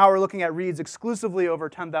now we're looking at reads exclusively over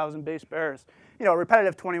 10,000 base pairs,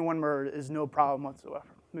 repetitive 21-mer is no problem whatsoever.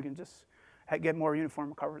 We can just get more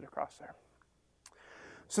uniform coverage across there.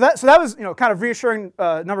 So that was kind of reassuring.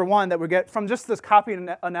 Number one, that we get from just this copy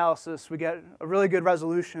analysis, we get a really good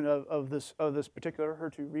resolution of this particular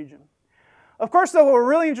HER2 region. Of course, though, what we're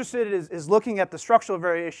really interested in is looking at the structural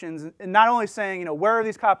variations and not only saying, where are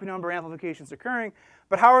these copy number amplifications occurring,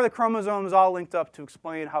 but how are the chromosomes all linked up to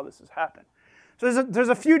explain how this has happened. So there's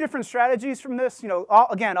a few different strategies from this. All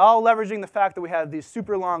leveraging the fact that we have these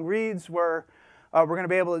super long reads where we're going to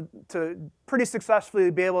be able to pretty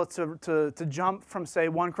successfully be able to jump from, say,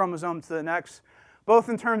 one chromosome to the next, both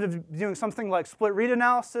in terms of doing something like split read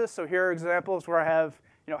analysis. So here are examples where I have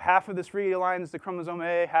half of this read aligns to chromosome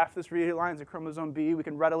A, half of this read aligns to chromosome B. We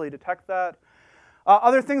can readily detect that.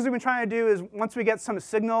 Other things we've been trying to do is once we get some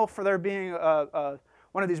signal for there being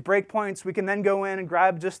one of these breakpoints, we can then go in and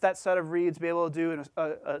grab just that set of reads, be able to do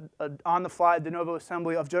an on-the-fly de novo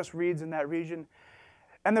assembly of just reads in that region.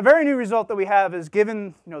 And the very new result that we have is,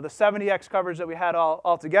 given the 70x coverage that we had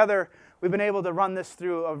all together, we've been able to run this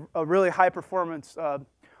through a really high-performance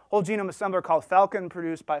whole genome assembler called Falcon,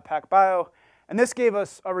 produced by PacBio. And this gave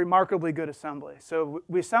us a remarkably good assembly. So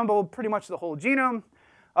we assembled pretty much the whole genome.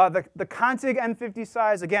 The contig N50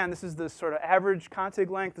 size, again, this is the sort of average contig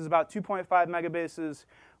length, is about 2.5 megabases.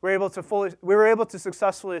 We were able to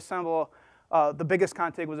successfully assemble the biggest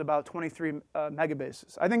contig was about 23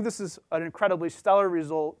 megabases. I think this is an incredibly stellar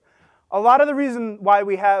result. A lot of the reason why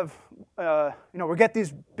we have, we get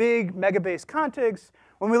these big megabase contigs,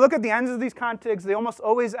 when we look at the ends of these contigs, they almost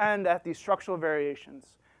always end at these structural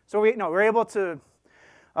variations. So we're able to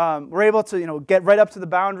get right up to the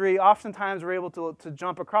boundary. Oftentimes, we're able to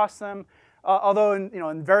jump across them. Although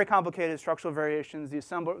in very complicated structural variations,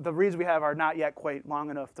 the reads we have are not yet quite long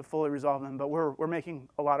enough to fully resolve them. But we're making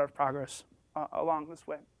a lot of progress along this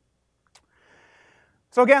way.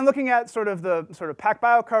 So again, looking at the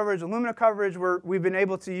PacBio coverage, Illumina coverage, we've been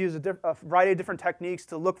able to use a variety of different techniques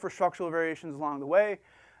to look for structural variations along the way.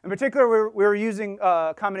 In particular, we're using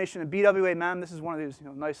a combination of BWA-MEM. This is one of these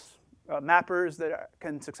nice mappers that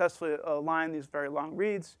can successfully align these very long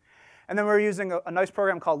reads. And then we're using a nice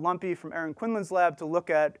program called Lumpy from Aaron Quinlan's lab to look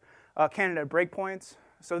at candidate breakpoints.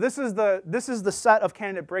 So this is the set of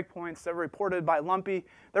candidate breakpoints that were reported by Lumpy.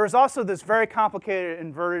 There was also this very complicated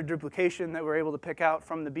inverted duplication that we're able to pick out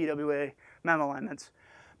from the BWA-MEM alignments.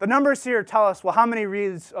 The numbers here tell us, well, how many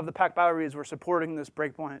reads of the PacBio reads were supporting this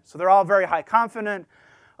breakpoint. So they're all very high confident.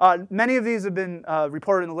 Many of these have been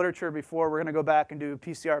reported in the literature before. We're going to go back and do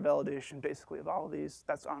PCR validation, basically, of all of these.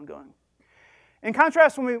 That's ongoing. In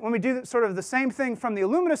contrast, when we do sort of the same thing from the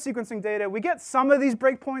Illumina sequencing data, we get some of these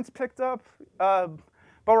breakpoints picked up,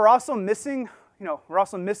 but we're also missing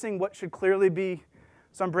what should clearly be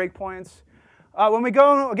some breakpoints. When we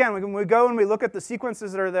go and we look at the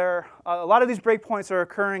sequences that are there, a lot of these breakpoints are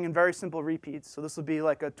occurring in very simple repeats. So this will be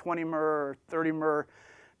like a 20 mer or 30 mer.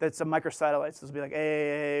 That's a microsatellite. So this will be like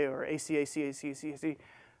AAA or ACAC.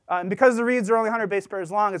 And because the reads are only 100 base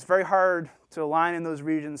pairs long, it's very hard to align in those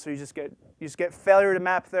regions. So you just get failure to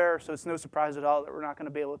map there. So it's no surprise at all that we're not going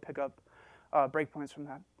to be able to pick up breakpoints from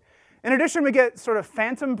that. In addition, we get sort of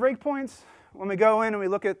phantom breakpoints. When we go in and we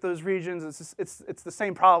look at those regions, it's the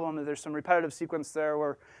same problem. There's some repetitive sequence there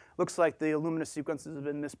where it looks like the Illumina sequences have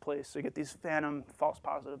been misplaced. So you get these phantom false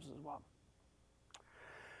positives as well.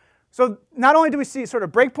 So not only do we see sort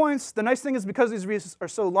of breakpoints, the nice thing is because these reads are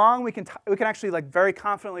so long, we can actually very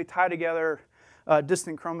confidently tie together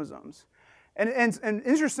distant chromosomes. And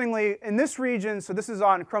interestingly, in this region, so this is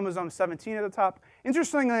on chromosome 17 at the top.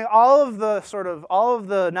 Interestingly, all of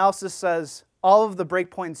the analysis says all of the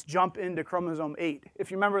breakpoints jump into chromosome 8. If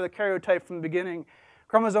you remember the karyotype from the beginning,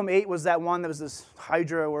 chromosome 8 was that one that was this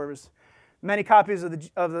hydra where it was many copies of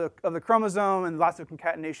the chromosome and lots of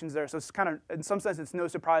concatenations there. So it's kind of, in some sense, it's no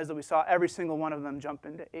surprise that we saw every single one of them jump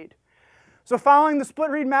into 8. So following the split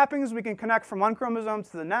read mappings, we can connect from one chromosome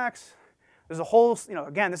to the next. There's a whole,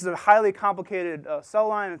 again, this is a highly complicated cell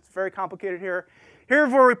line. It's very complicated here.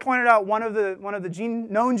 Here's where we pointed out one of the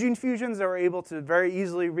known gene fusions that we're able to very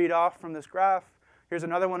easily read off from this graph. Here's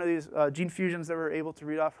another one of these gene fusions that we're able to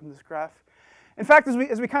read off from this graph. In fact,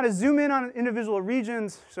 as we kind of zoom in on individual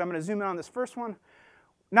regions, so I'm going to zoom in on this first one,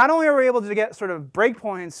 not only are we able to get sort of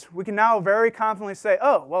breakpoints, we can now very confidently say,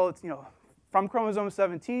 oh, well, it's from chromosome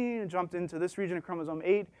 17, it jumped into this region of chromosome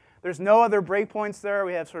 8. There's no other breakpoints there.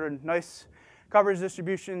 We have sort of nice coverage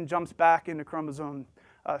distribution, jumps back into chromosome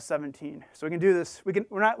 17. So we can do this.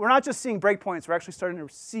 We're not just seeing breakpoints. We're actually starting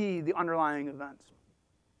to see the underlying events.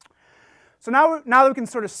 So now that we can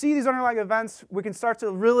sort of see these underlying events, we can start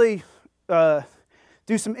to really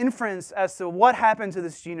do some inference as to what happened to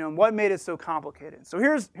this genome, what made it so complicated. So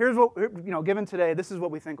here's what, given today, this is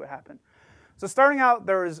what we think would happen. So starting out,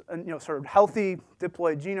 there was a sort of healthy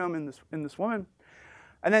diploid genome in this woman,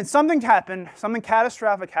 and then something happened, something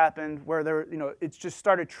catastrophic happened, where it just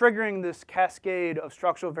started triggering this cascade of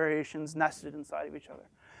structural variations nested inside of each other.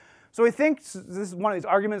 So we think this is one of these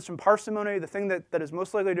arguments from parsimony. The thing that is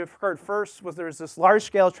most likely to have occurred first was there's this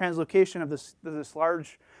large-scale translocation of this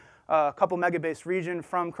large couple megabase region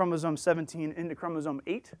from chromosome 17 into chromosome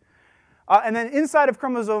 8. And then inside of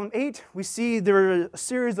chromosome 8, we see there are a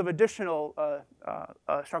series of additional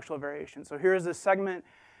structural variations. So here's this segment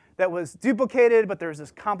that was duplicated, but there's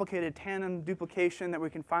this complicated tandem duplication that we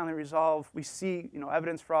can finally resolve. We see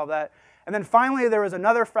evidence for all that. And then finally, there was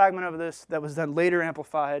another fragment of this that was then later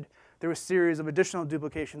amplified. There was a series of additional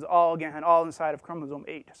duplications, all inside of chromosome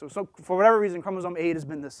 8. So for whatever reason, chromosome 8 has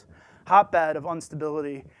been this hotbed of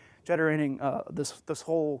instability, generating this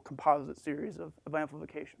whole composite series of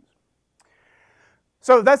amplifications.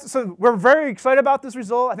 So we're very excited about this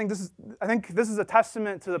result. I think this is a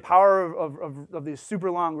testament to the power of these super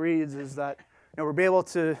long reads. Is that we'll be able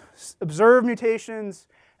to observe mutations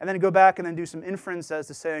and then go back and then do some inference as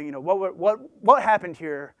to saying what happened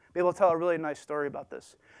here. Be able to tell a really nice story about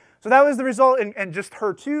this. So that was the result, and just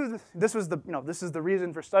HER2. This was this is the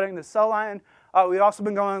reason for studying this cell line. We've also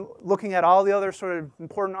been looking at all the other sort of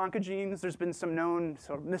important oncogenes. There's been some known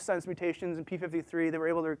sort of missense mutations in P53 that we're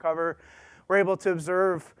able to recover. We're able to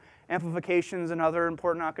observe amplifications in other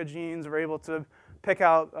important oncogenes. We're able to pick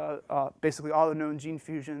out basically all the known gene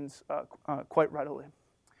fusions quite readily.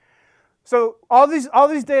 So all these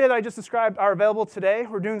data that I just described are available today.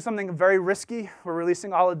 We're doing something very risky. We're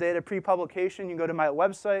releasing all the data pre-publication. You can go to my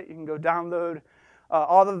website. You can go download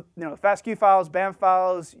all the FASTQ files, BAM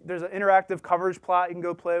files. There's an interactive coverage plot you can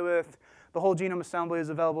go play with. The whole genome assembly is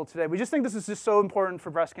available today. We just think this is just so important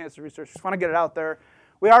for breast cancer research. Just want to get it out there.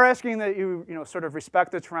 We are asking that you sort of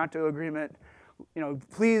respect the Toronto Agreement.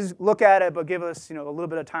 Please look at it, but give us a little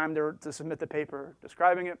bit of time to submit the paper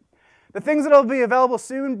describing it. The things that will be available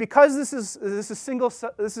soon, because this is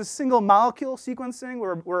single molecule sequencing.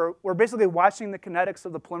 We're basically watching the kinetics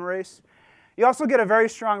of the polymerase. You also get a very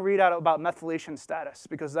strong readout about methylation status,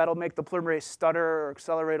 because that'll make the polymerase stutter or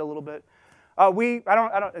accelerate a little bit.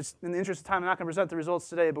 It's in the interest of time, I'm not going to present the results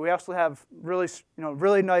today, but we also have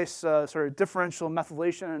really nice sort of differential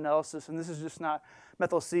methylation analysis, and this is just not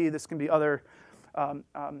methyl C. This can be other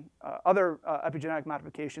epigenetic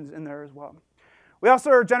modifications in there as well. We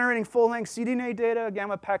also are generating full-length cDNA data, again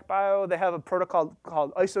with PacBio. They have a protocol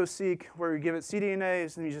called IsoSeq, where you give it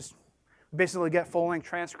cDNAs, and you just basically get full-length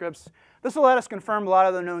transcripts. This will let us confirm a lot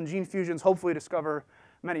of the known gene fusions, hopefully discover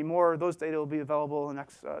many more. Those data will be available in the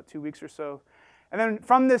next 2 weeks or so. And then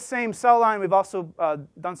from this same cell line, we've also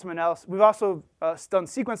done some analysis. We've also done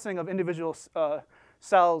sequencing of individual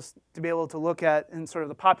cells to be able to look at in sort of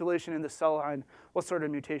the population in the cell line what sort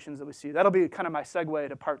of mutations that we see. That'll be kind of my segue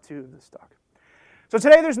to part 2 of this talk. So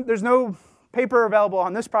today there's no paper available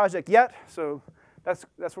on this project yet, so that's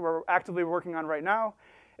what we're actively working on right now.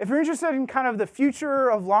 If you're interested in kind of the future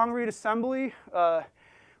of long-read assembly,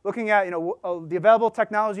 looking at the available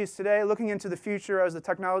technologies today, looking into the future as the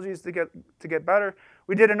technologies to get better,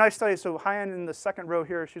 we did a nice study. So Hyan in the second row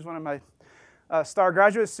here, she's one of my star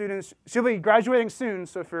graduate students. She'll be graduating soon,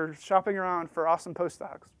 so if you're shopping around for awesome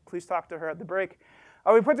postdocs, please talk to her at the break.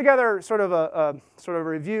 We put together sort of a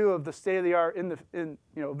review of the state of the art in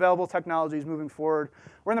available technologies moving forward.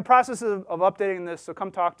 We're in the process of updating this, so come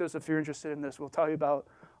talk to us if you're interested in this. We'll tell you about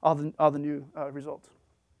all the new results.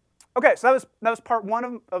 Okay, so that was part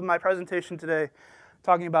 1 of my presentation today,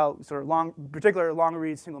 talking about sort of particular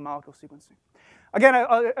long-read single molecule sequencing. Again,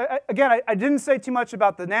 I didn't say too much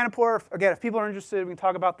about the nanopore. Again, if people are interested, we can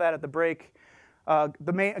talk about that at the break.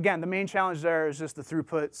 The main challenge there is just the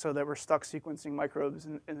throughput, so that we're stuck sequencing microbes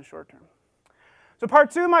in the short term. So part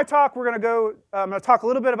 2 of my talk, I'm going to talk a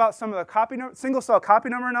little bit about some of the single-cell copy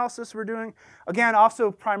number analysis we're doing. Again,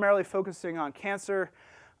 also primarily focusing on cancer.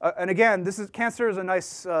 And again, cancer is a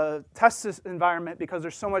nice test environment because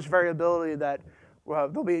there's so much variability that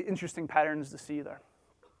there'll be interesting patterns to see there.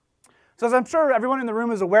 So as I'm sure everyone in the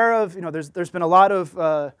room is aware of, there's been a lot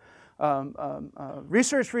of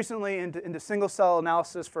research recently into single-cell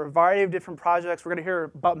analysis for a variety of different projects. We're going to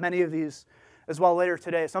hear about many of these as well later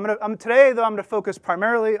today. So today, I'm going to focus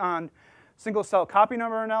primarily on single-cell copy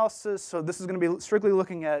number analysis. So this is going to be strictly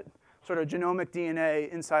looking at sort of genomic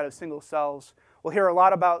DNA inside of single cells. We'll hear a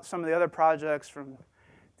lot about some of the other projects from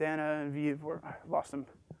Dana and Viv. I lost them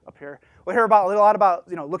up here. We'll hear a lot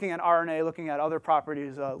about looking at RNA, looking at other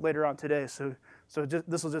properties later on today. So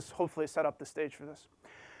this will just hopefully set up the stage for this.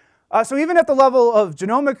 So even at the level of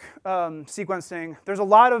genomic sequencing, there's a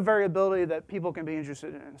lot of variability that people can be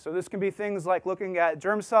interested in. So this can be things like looking at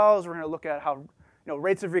germ cells. We're going to look at how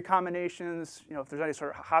rates of recombinations, if there's any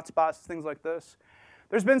sort of hotspots, things like this.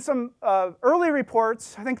 There's been some early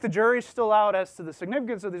reports. I think the jury's still out as to the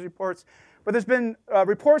significance of these reports, but there's been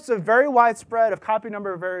reports of very widespread of copy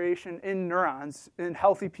number variation in neurons in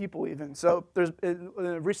healthy people even. So there's in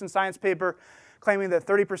a recent science paper claiming that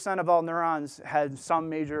 30% of all neurons had some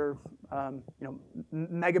major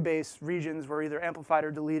megabase regions were either amplified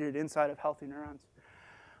or deleted inside of healthy neurons.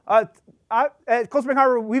 At Cold Spring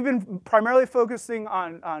Harbor, we've been primarily focusing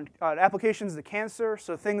on applications to cancer,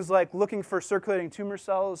 so things like looking for circulating tumor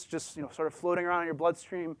cells, just sort of floating around in your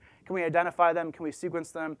bloodstream. Can we identify them? Can we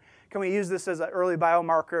sequence them? Can we use this as an early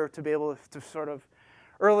biomarker to be able to sort of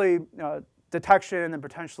early detection and then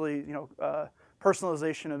potentially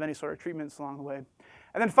personalization of any sort of treatments along the way?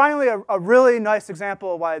 And then finally, a really nice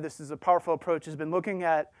example of why this is a powerful approach has been looking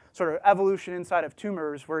at sort of evolution inside of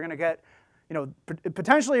tumors. We're going to get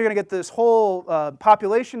potentially you're going to get this whole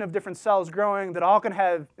population of different cells growing that all can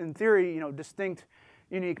have, in theory, distinct,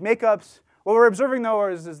 unique makeups. What we're observing, though,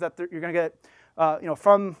 is that you're going to get,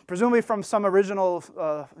 presumably from some original,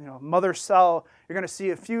 mother cell, you're going to see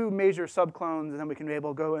a few major subclones, and then we can be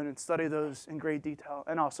able to go in and study those in great detail,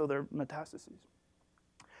 and also their metastases.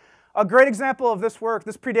 A great example of this work,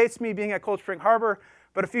 this predates me being at Cold Spring Harbor,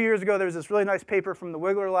 but a few years ago there was this really nice paper from the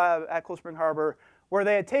Wigler lab at Cold Spring Harbor where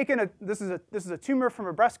they had taken this is a tumor from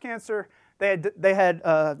a breast cancer. They had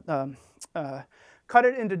cut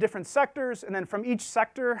it into different sectors, and then from each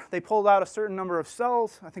sector they pulled out a certain number of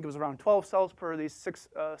cells. I think it was around 12 cells per these 6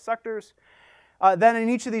 sectors. Then in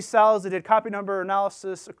each of these cells they did copy number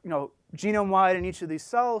analysis, genome-wide in each of these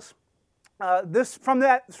cells. From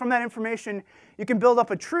that information, you can build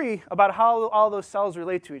up a tree about how all those cells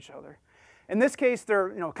relate to each other. In this case,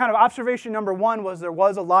 kind of observation number 1 was there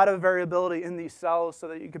was a lot of variability in these cells, so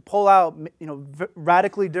that you could pull out,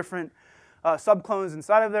 radically different subclones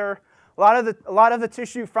inside of there. A lot of the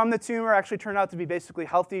tissue from the tumor actually turned out to be basically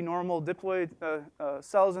healthy, normal diploid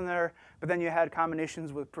cells in there. But then you had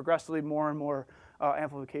combinations with progressively more and more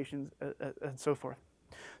amplifications and so forth.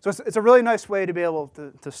 So it's a really nice way to be able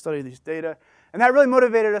to study these data. And that really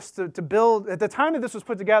motivated us to build. At the time that this was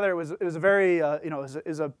put together, it was a very, it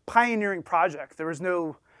was a pioneering project. There was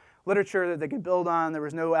no literature that they could build on. There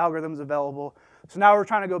was no algorithms available. So now we're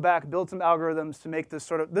trying to go back, build some algorithms to make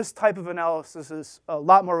this type of analysis is a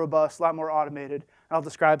lot more robust, a lot more automated. And I'll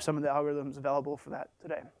describe some of the algorithms available for that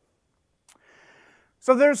today.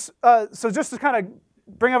 So just to kind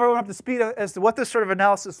of bring everyone up to speed as to what this sort of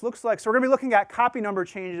analysis looks like. So we're going to be looking at copy number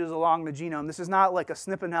changes along the genome. This is not like a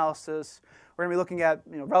SNP analysis. We're going to be looking at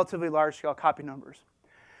relatively large-scale copy numbers.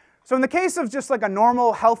 So in the case of just like a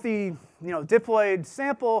normal, healthy diploid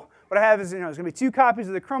sample, what I have is there's going to be 2 copies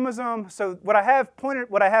of the chromosome. So what I have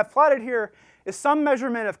plotted here is some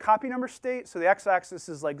measurement of copy number state. So the x-axis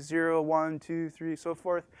is like 0, 1, 2, 3, so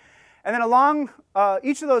forth. And then along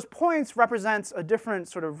each of those points represents a different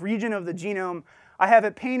sort of region of the genome. I have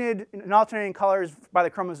it painted in alternating colors by the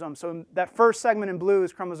chromosome. So that first segment in blue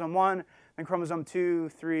is chromosome 1, then chromosome 2,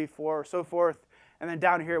 3, 4, so forth. And then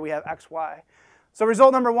down here we have XY. So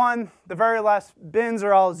result number 1, the very last bins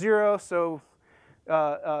are all 0. So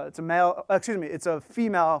it's a male. It's a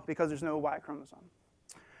female because there's no Y chromosome.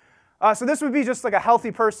 So this would be just like a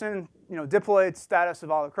healthy person, diploid status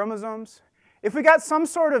of all the chromosomes. If we got some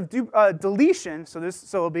sort of deletion, so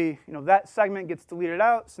it'll be that segment gets deleted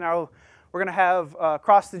out. So now we're going to have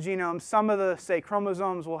across the genome, some of the, say,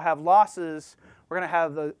 chromosomes will have losses. We're going to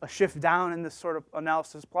have a shift down in this sort of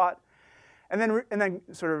analysis plot. And then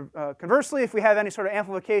sort of conversely, if we have any sort of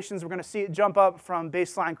amplifications, we're going to see it jump up from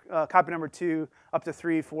baseline copy number 2 up to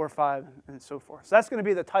 3, 4, 5, and so forth. So that's going to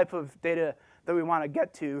be the type of data that we want to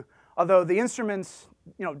get to. Although the instruments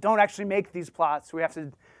don't actually make these plots. We have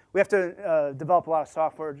to develop a lot of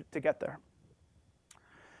software to get there.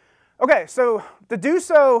 Okay, so to do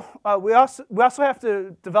so, we also have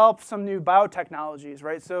to develop some new biotechnologies,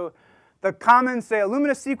 right? So the common, say,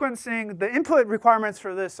 Illumina sequencing, the input requirements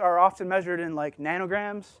for this are often measured in like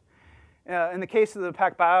nanograms. In the case of the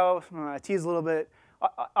PacBio, I tease a little bit,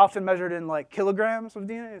 often measured in like kilograms of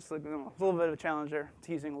DNA. It's like a little bit of a challenge there,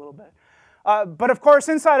 teasing a little bit. But of course,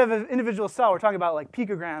 inside of an individual cell, we're talking about like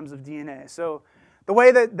picograms of DNA. So the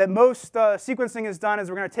way that most sequencing is done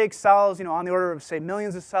is we're going to take cells, on the order of, say,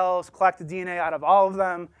 millions of cells, collect the DNA out of all of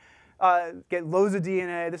them, get loads of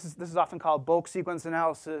DNA. This is often called bulk sequence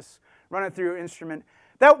analysis. Run it through an instrument.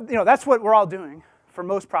 That's what we're all doing for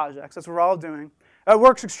most projects. That's what we're all doing. It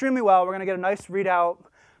works extremely well. We're going to get a nice readout.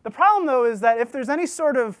 The problem, though, is that if there's any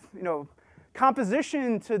sort of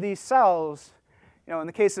composition to these cells, in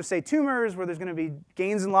the case of, say, tumors, where there's going to be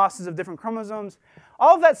gains and losses of different chromosomes,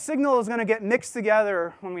 all of that signal is going to get mixed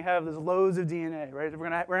together when we have those loads of DNA, right?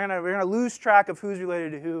 We're going to lose track of who's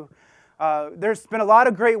related to who. There's been a lot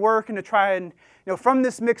of great work to try and, from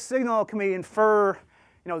this mixed signal, can we infer,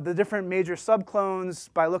 the different major subclones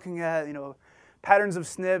by looking at, patterns of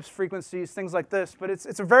SNPs, frequencies, things like this. But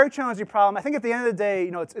it's a very challenging problem. I think at the end of the day,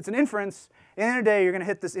 it's an inference. At the end of the day, you're going to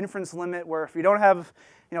hit this inference limit where if you don't have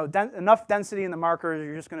enough density in the markers,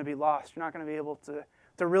 you're just going to be lost. You're not going to be able to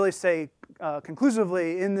really say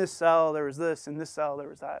conclusively, in this cell there was this, in this cell there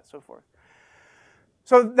was that, so forth.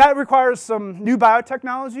 So that requires some new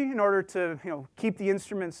biotechnology in order to keep the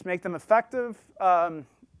instruments, make them effective. And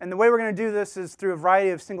the way we're going to do this is through a variety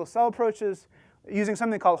of single-cell approaches using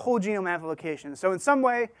something called whole genome amplification. So in some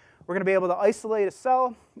way, we're going to be able to isolate a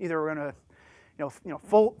cell. Either we're going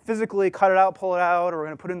to physically cut it out, pull it out, or we're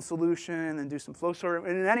going to put it in solution and then do some flow sorting.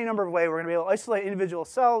 And in any number of ways, we're going to be able to isolate individual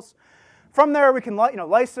cells. From there, we can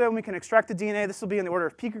lyse them, we can extract the DNA. This will be in the order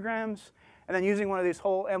of picograms. And then using one of these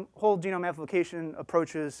whole genome amplification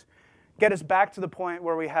approaches, get us back to the point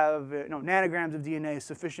where we have nanograms of DNA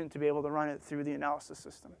sufficient to be able to run it through the analysis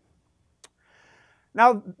system.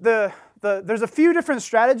 Now, there's a few different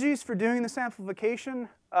strategies for doing this amplification.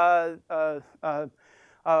 At the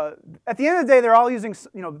end of the day, they're all using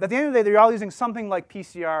something like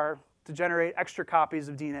PCR to generate extra copies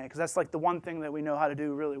of DNA, because that's like the one thing that we know how to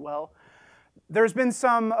do really well. There's been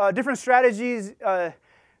some different strategies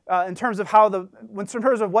in terms of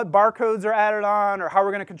what barcodes are added on, or how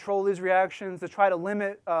we're going to control these reactions to try to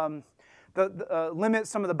limit limit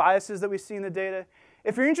some of the biases that we see in the data.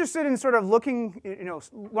 If you're interested in sort of learning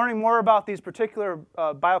more about these particular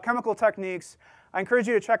biochemical techniques, I encourage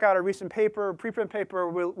you to check out our recent paper, preprint paper,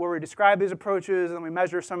 where we describe these approaches and we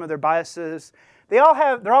measure some of their biases. They're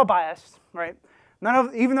all biased, right?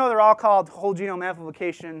 Even though they're all called whole genome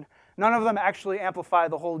amplification, none of them actually amplify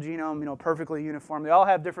the whole genome, perfectly uniform. They all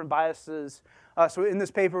have different biases. So in this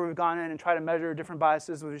paper, we've gone in and tried to measure different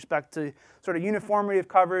biases with respect to sort of uniformity of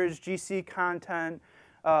coverage, GC content,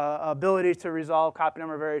 ability to resolve copy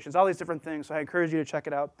number variations, all these different things. So I encourage you to check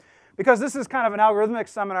it out. Because this is kind of an algorithmic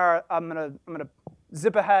seminar, I'm going to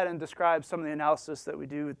zip ahead and describe some of the analysis that we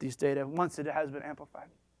do with these data once it has been amplified.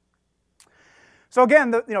 So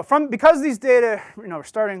again, because these data, are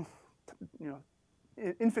starting,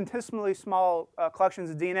 infinitesimally small collections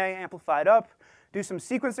of DNA amplified up, do some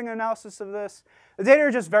sequencing analysis of this. The data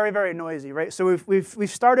are just very, very noisy, right? So we've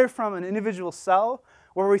started from an individual cell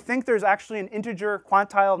where we think there's actually an integer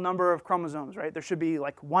quantile number of chromosomes, right? There should be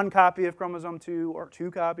like 1 copy of chromosome 2, or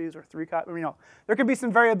 2 copies, or 3 copies. There could be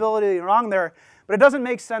some variability wrong there, but it doesn't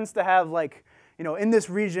make sense to have in this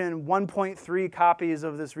region 1.3 copies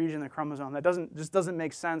of this region of the chromosome. That just doesn't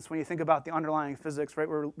make sense when you think about the underlying physics, right?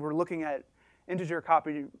 We're looking at integer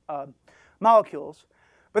copy molecules.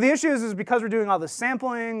 But the issue is because we're doing all this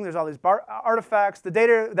sampling, there's all these artifacts, the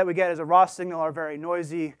data that we get as a raw signal are very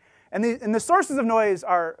noisy. And the sources of noise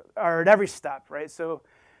are at every step, right? So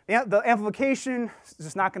the amplification is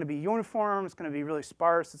just not going to be uniform. It's going to be really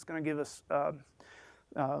sparse. It's going to give us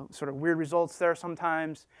sort of weird results there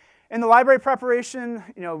sometimes. In the library preparation,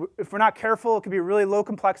 if we're not careful, it could be really low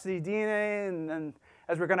complexity DNA, and then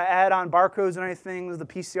as we're going to add on barcodes and anything, the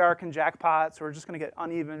PCR can jackpot, so we're just going to get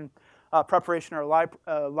uneven preparation, or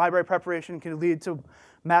library preparation can lead to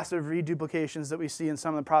massive reduplications that we see in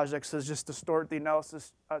some of the projects that just distort the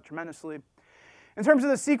analysis tremendously. In terms of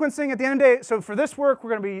the sequencing, at the end of the day, so for this work,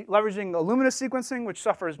 we're going to be leveraging Illumina sequencing, which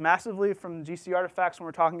suffers massively from GC artifacts when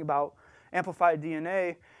we're talking about amplified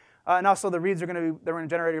DNA. And also the reads that we're going to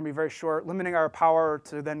generate are going to be very short, limiting our power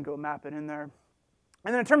to then go map it in there.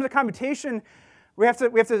 And then in terms of computation, we have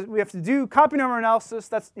to do copy number analysis.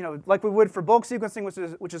 That's like we would for bulk sequencing,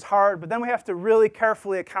 which is hard. But then we have to really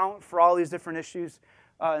carefully account for all these different issues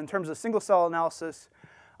in terms of single cell analysis.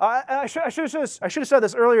 I should have said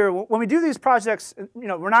this earlier. When we do these projects,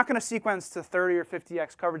 we're not going to sequence to 30 or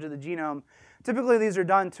 50x coverage of the genome. Typically, these are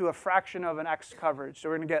done to a fraction of an x coverage. So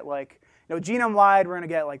we're going to get genome-wide, we're going to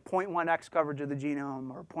get 0.1x coverage of the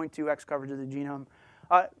genome, or 0.2x coverage of the genome.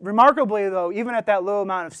 Remarkably, though, even at that low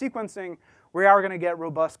amount of sequencing, we are going to get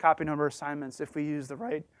robust copy number assignments if we use the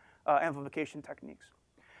right amplification techniques.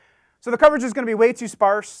 So the coverage is going to be way too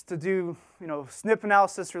sparse to do SNP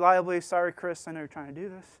analysis reliably. Sorry, Chris, I know you're trying to do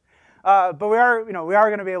this. But we are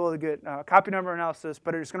going to be able to get copy number analysis,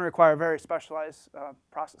 but it's going to require very specialized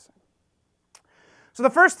processing. So the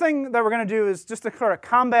first thing that we're going to do is just to sort of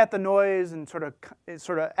combat the noise and sort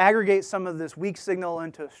of aggregate some of this weak signal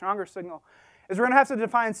into a stronger signal, is we're going to have to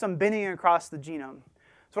define some binning across the genome.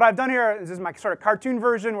 So what I've done here is my sort of cartoon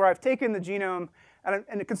version where I've taken the genome,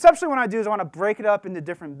 and conceptually what I do is I want to break it up into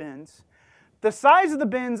different bins. The size of the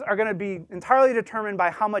bins are going to be entirely determined by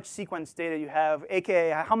how much sequence data you have,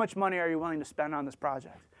 aka how much money are you willing to spend on this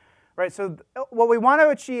project. Right? So what we want to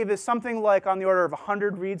achieve is something like on the order of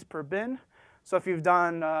 100 reads per bin. So if you've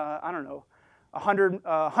done, I don't know,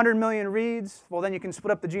 100 million reads, well, then you can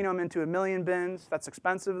split up the genome into 1 million bins. That's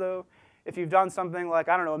expensive, though. If you've done something like,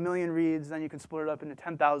 I don't know, 1 million reads, then you can split it up into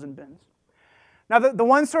 10,000 bins. Now, the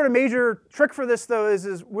one sort of major trick for this, though,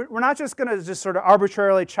 is we're not just going to just sort of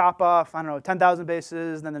arbitrarily chop off, I don't know, 10,000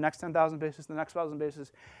 bases, then the next 10,000 bases, the next 1,000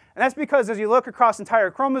 bases. And that's because as you look across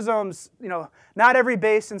entire chromosomes, not every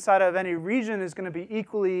base inside of any region is going to be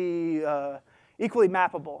equally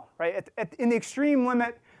mappable, right? In the extreme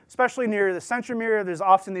limit, especially near the centromere, there's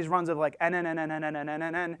often these runs of like n, n, n, n, n, n, n, n,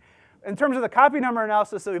 n, n. In terms of the copy number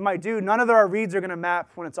analysis that we might do, none of our reads are going to map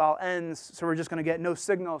when it's all n's, so we're just going to get no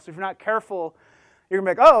signal. So if you're not careful, you're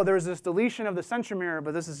going to be like, oh, there's this deletion of the centromere,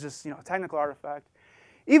 but this is just a technical artifact.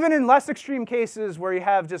 Even in less extreme cases where you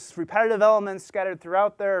have just repetitive elements scattered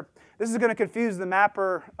throughout there, this is going to confuse the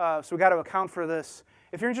mapper, so we've got to account for this.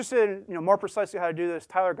 If you're interested in more precisely how to do this,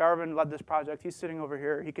 Tyler Garvin led this project. He's sitting over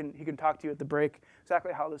here. He can talk to you at the break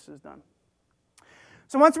exactly how this is done.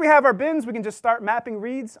 So once we have our bins, we can just start mapping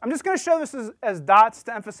reads. I'm just going to show this as dots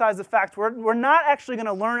to emphasize the fact we're not actually going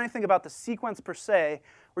to learn anything about the sequence per se.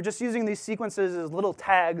 We're just using these sequences as little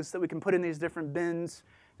tags that we can put in these different bins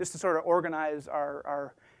just to sort of organize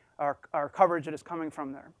our coverage that is coming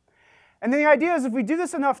from there. And then the idea is if we do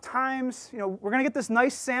this enough times, we're going to get this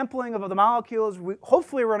nice sampling of the molecules.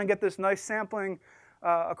 Hopefully we're going to get this nice sampling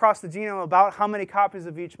across the genome about how many copies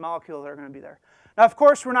of each molecule that are going to be there. Now, of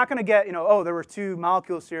course, we're not going to get, oh, there were 2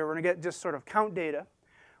 molecules here. We're going to get just sort of count data.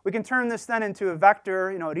 We can turn this then into a vector,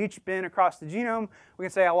 at each bin across the genome. We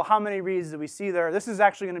can say, well, how many reads do we see there? This is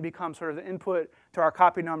actually going to become sort of the input to our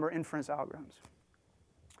copy number inference algorithms.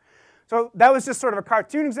 So that was just sort of a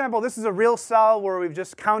cartoon example. This is a real cell where we've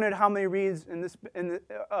just counted how many reads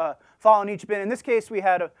fall in each bin. In this case, we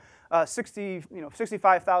had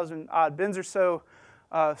 65,000 odd bins or so.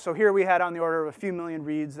 So here we had on the order of a few million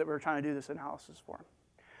reads that we were trying to do this analysis for.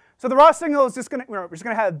 So the raw signal is just going to, we're just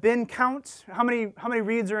going to have bin count, how many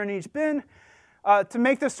reads are in each bin. To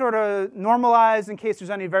make this sort of normalized in case there's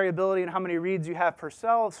any variability in how many reads you have per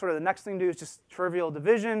cell, sort of the next thing to do is just trivial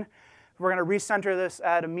division. We're going to recenter this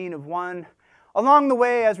at a mean of 1. Along the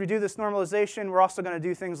way, as we do this normalization, we're also going to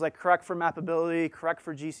do things like correct for mappability, correct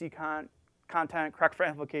for GC content, correct for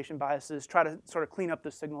amplification biases, try to sort of clean up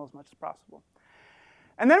the signal as much as possible.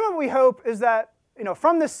 And then what we hope is that,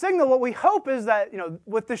 from this signal, what we hope is that,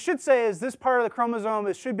 what this should say is this part of the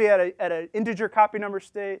chromosome should be at an integer copy number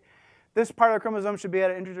state. This part of the chromosome should be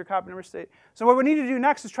at an integer copy number state. So what we need to do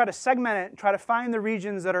next is try to segment it and try to find the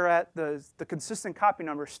regions that are at the consistent copy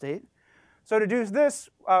number state. So to do this,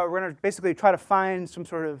 we're going to basically try to find some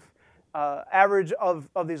sort of average of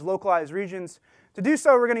these localized regions. To do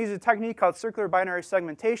so, we're going to use a technique called circular binary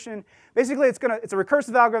segmentation. Basically, it's a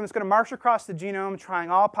recursive algorithm that's going to march across the genome, trying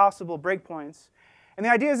all possible breakpoints. And the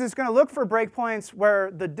idea is it's going to look for breakpoints where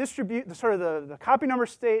the copy number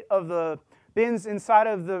state of the bins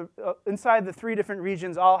inside the 3 different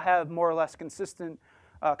regions all have more or less consistent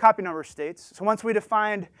copy number states. So once we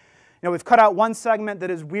defined, we've cut out one segment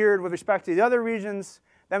that is weird with respect to the other regions,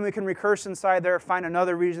 then we can recurse inside there, find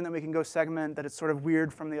another region that we can go segment that is sort of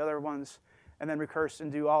weird from the other ones, and then recurse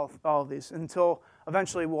and do all of these until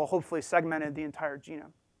eventually we'll hopefully segmented the entire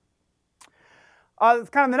genome.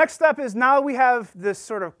 Kind of the next step is now we have this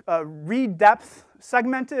sort of read depth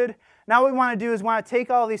segmented. Now what we want to do is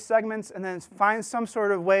take all these segments and then find some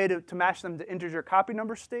sort of way to match them to integer copy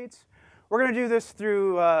number states. We're going to do this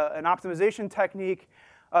through an optimization technique,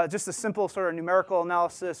 just a simple sort of numerical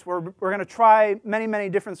analysis. We're going to try many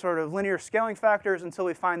different sort of linear scaling factors until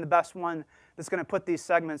we find the best one that's going to put these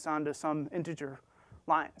segments onto some integer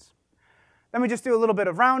lines. Then we just do a little bit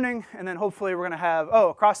of rounding, and then hopefully we're going to have,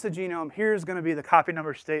 across the genome, here's going to be the copy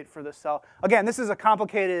number state for this cell. Again, this is a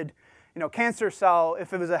complicated cancer cell.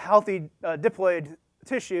 If it was a healthy diploid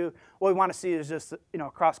tissue, what we want to see is just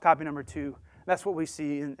across copy number 2. That's what we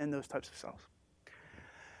see in those types of cells.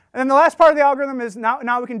 And then the last part of the algorithm is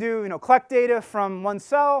now we can do collect data from one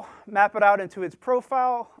cell, map it out into its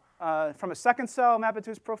profile, from a second cell, map it to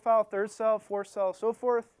its profile, third cell, fourth cell, so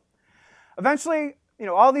forth. Eventually,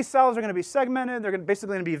 all these cells are going to be segmented. They're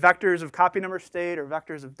basically going to be vectors of copy number state or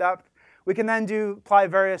vectors of depth. We can then apply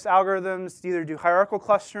various algorithms to either do hierarchical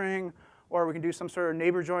clustering, or we can do some sort of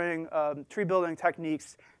neighbor joining, tree building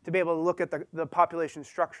techniques to be able to look at the population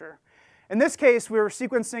structure. In this case, we were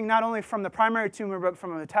sequencing not only from the primary tumor, but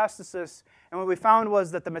from a metastasis. And what we found was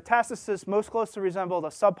that the metastasis most closely resembled a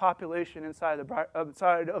subpopulation inside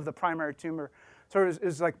of the primary tumor. So it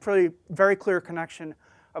was like very clear connection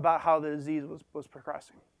about how the disease was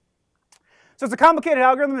progressing. So it's a complicated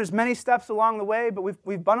algorithm. There's many steps along the way, but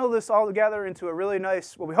we've bundled this all together into a really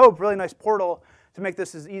nice, what we hope, really nice portal to make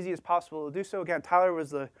this as easy as possible to do so. Again, Tyler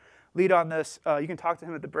was the lead on this. You can talk to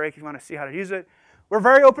him at the break if you want to see how to use it. We're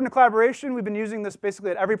very open to collaboration. We've been using this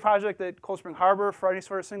basically at every project at Cold Spring Harbor for any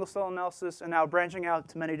sort of single-cell analysis, and now branching out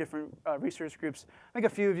to many different research groups. I think a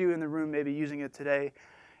few of you in the room may be using it today.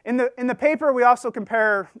 In the paper, we also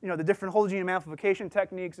compare the different whole genome amplification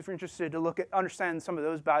techniques if you're interested to understand some of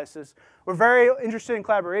those biases. We're very interested in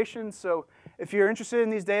collaboration, so if you're interested in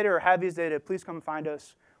these data or have these data, please come find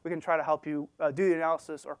us. We can try to help you do the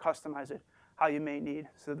analysis or customize it how you may need.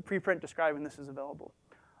 So the preprint describing this is available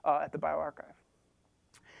at the bioRxiv.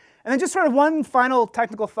 And then just sort of one final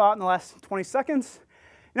technical thought in the last 20 seconds.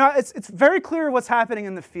 It's very clear what's happening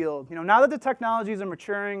in the field. Now that the technologies are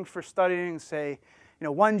maturing for studying, say,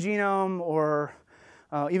 one genome or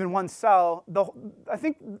even one cell, I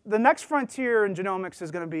think the next frontier in genomics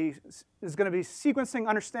is going to be sequencing,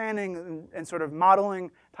 understanding, and sort of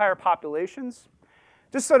modeling entire populations.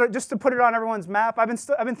 Just to put it on everyone's map, I've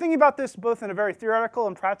been thinking about this both in a very theoretical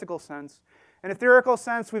and practical sense. In a theoretical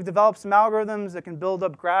sense, we've developed some algorithms that can build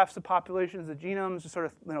up graphs of populations of genomes to sort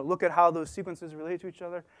of look at how those sequences relate to each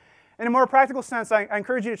other. In a more practical sense, I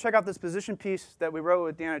encourage you to check out this position piece that we wrote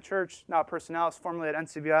with Deanna Church, now Personalis, formerly at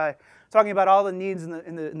NCBI, talking about all the needs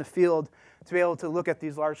in the field to be able to look at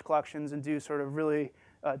these large collections and do sort of really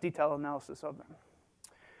detailed analysis of them.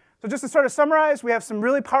 So just to sort of summarize, we have some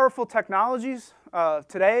really powerful technologies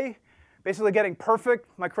today, basically getting perfect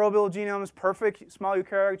microbial genomes, perfect small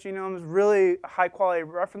eukaryotic genomes, really high-quality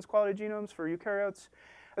reference quality genomes for eukaryotes.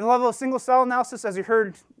 At the level of single-cell analysis, as you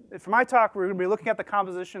heard from my talk, we're going to be looking at the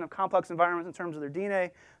composition of complex environments in terms of their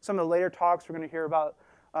DNA. Some of the later talks, we're going to hear about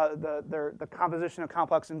the composition of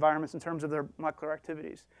complex environments in terms of their molecular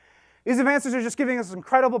activities. These advances are just giving us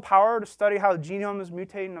incredible power to study how genomes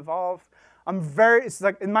mutate and evolve. It's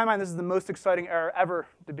like, in my mind, this is the most exciting era ever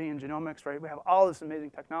to be in genomics, right? We have all this amazing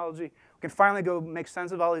technology. We can finally go make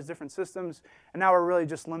sense of all these different systems. And now we're really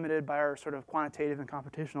just limited by our sort of quantitative and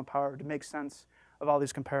computational power to make sense of all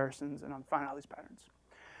these comparisons and find all these patterns.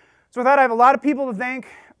 So with that, I have a lot of people to thank.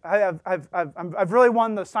 I've really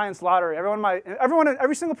won the science lottery.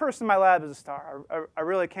 Every single person in my lab is a star. I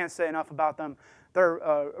really can't say enough about them.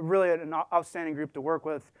 They're really an outstanding group to work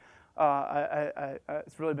with.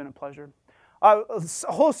 It's really been a pleasure. A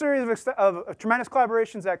whole series of tremendous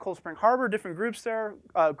collaborations at Cold Spring Harbor, different groups there.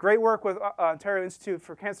 Great work with Ontario Institute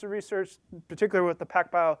for Cancer Research, particularly with the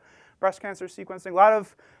PacBio breast cancer sequencing. A lot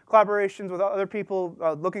of collaborations with other people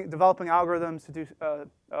developing algorithms to do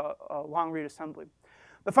long-read assembly.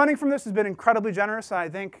 The funding from this has been incredibly generous. I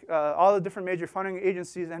thank all the different major funding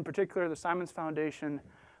agencies, and in particular the Simons Foundation,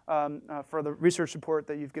 for the research support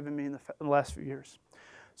that you've given me in the last few years.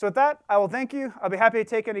 So with that, I will thank you. I'll be happy to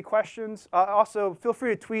take any questions. Also, feel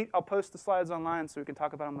free to tweet. I'll post the slides online so we can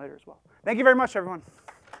talk about them later as well. Thank you very much, everyone.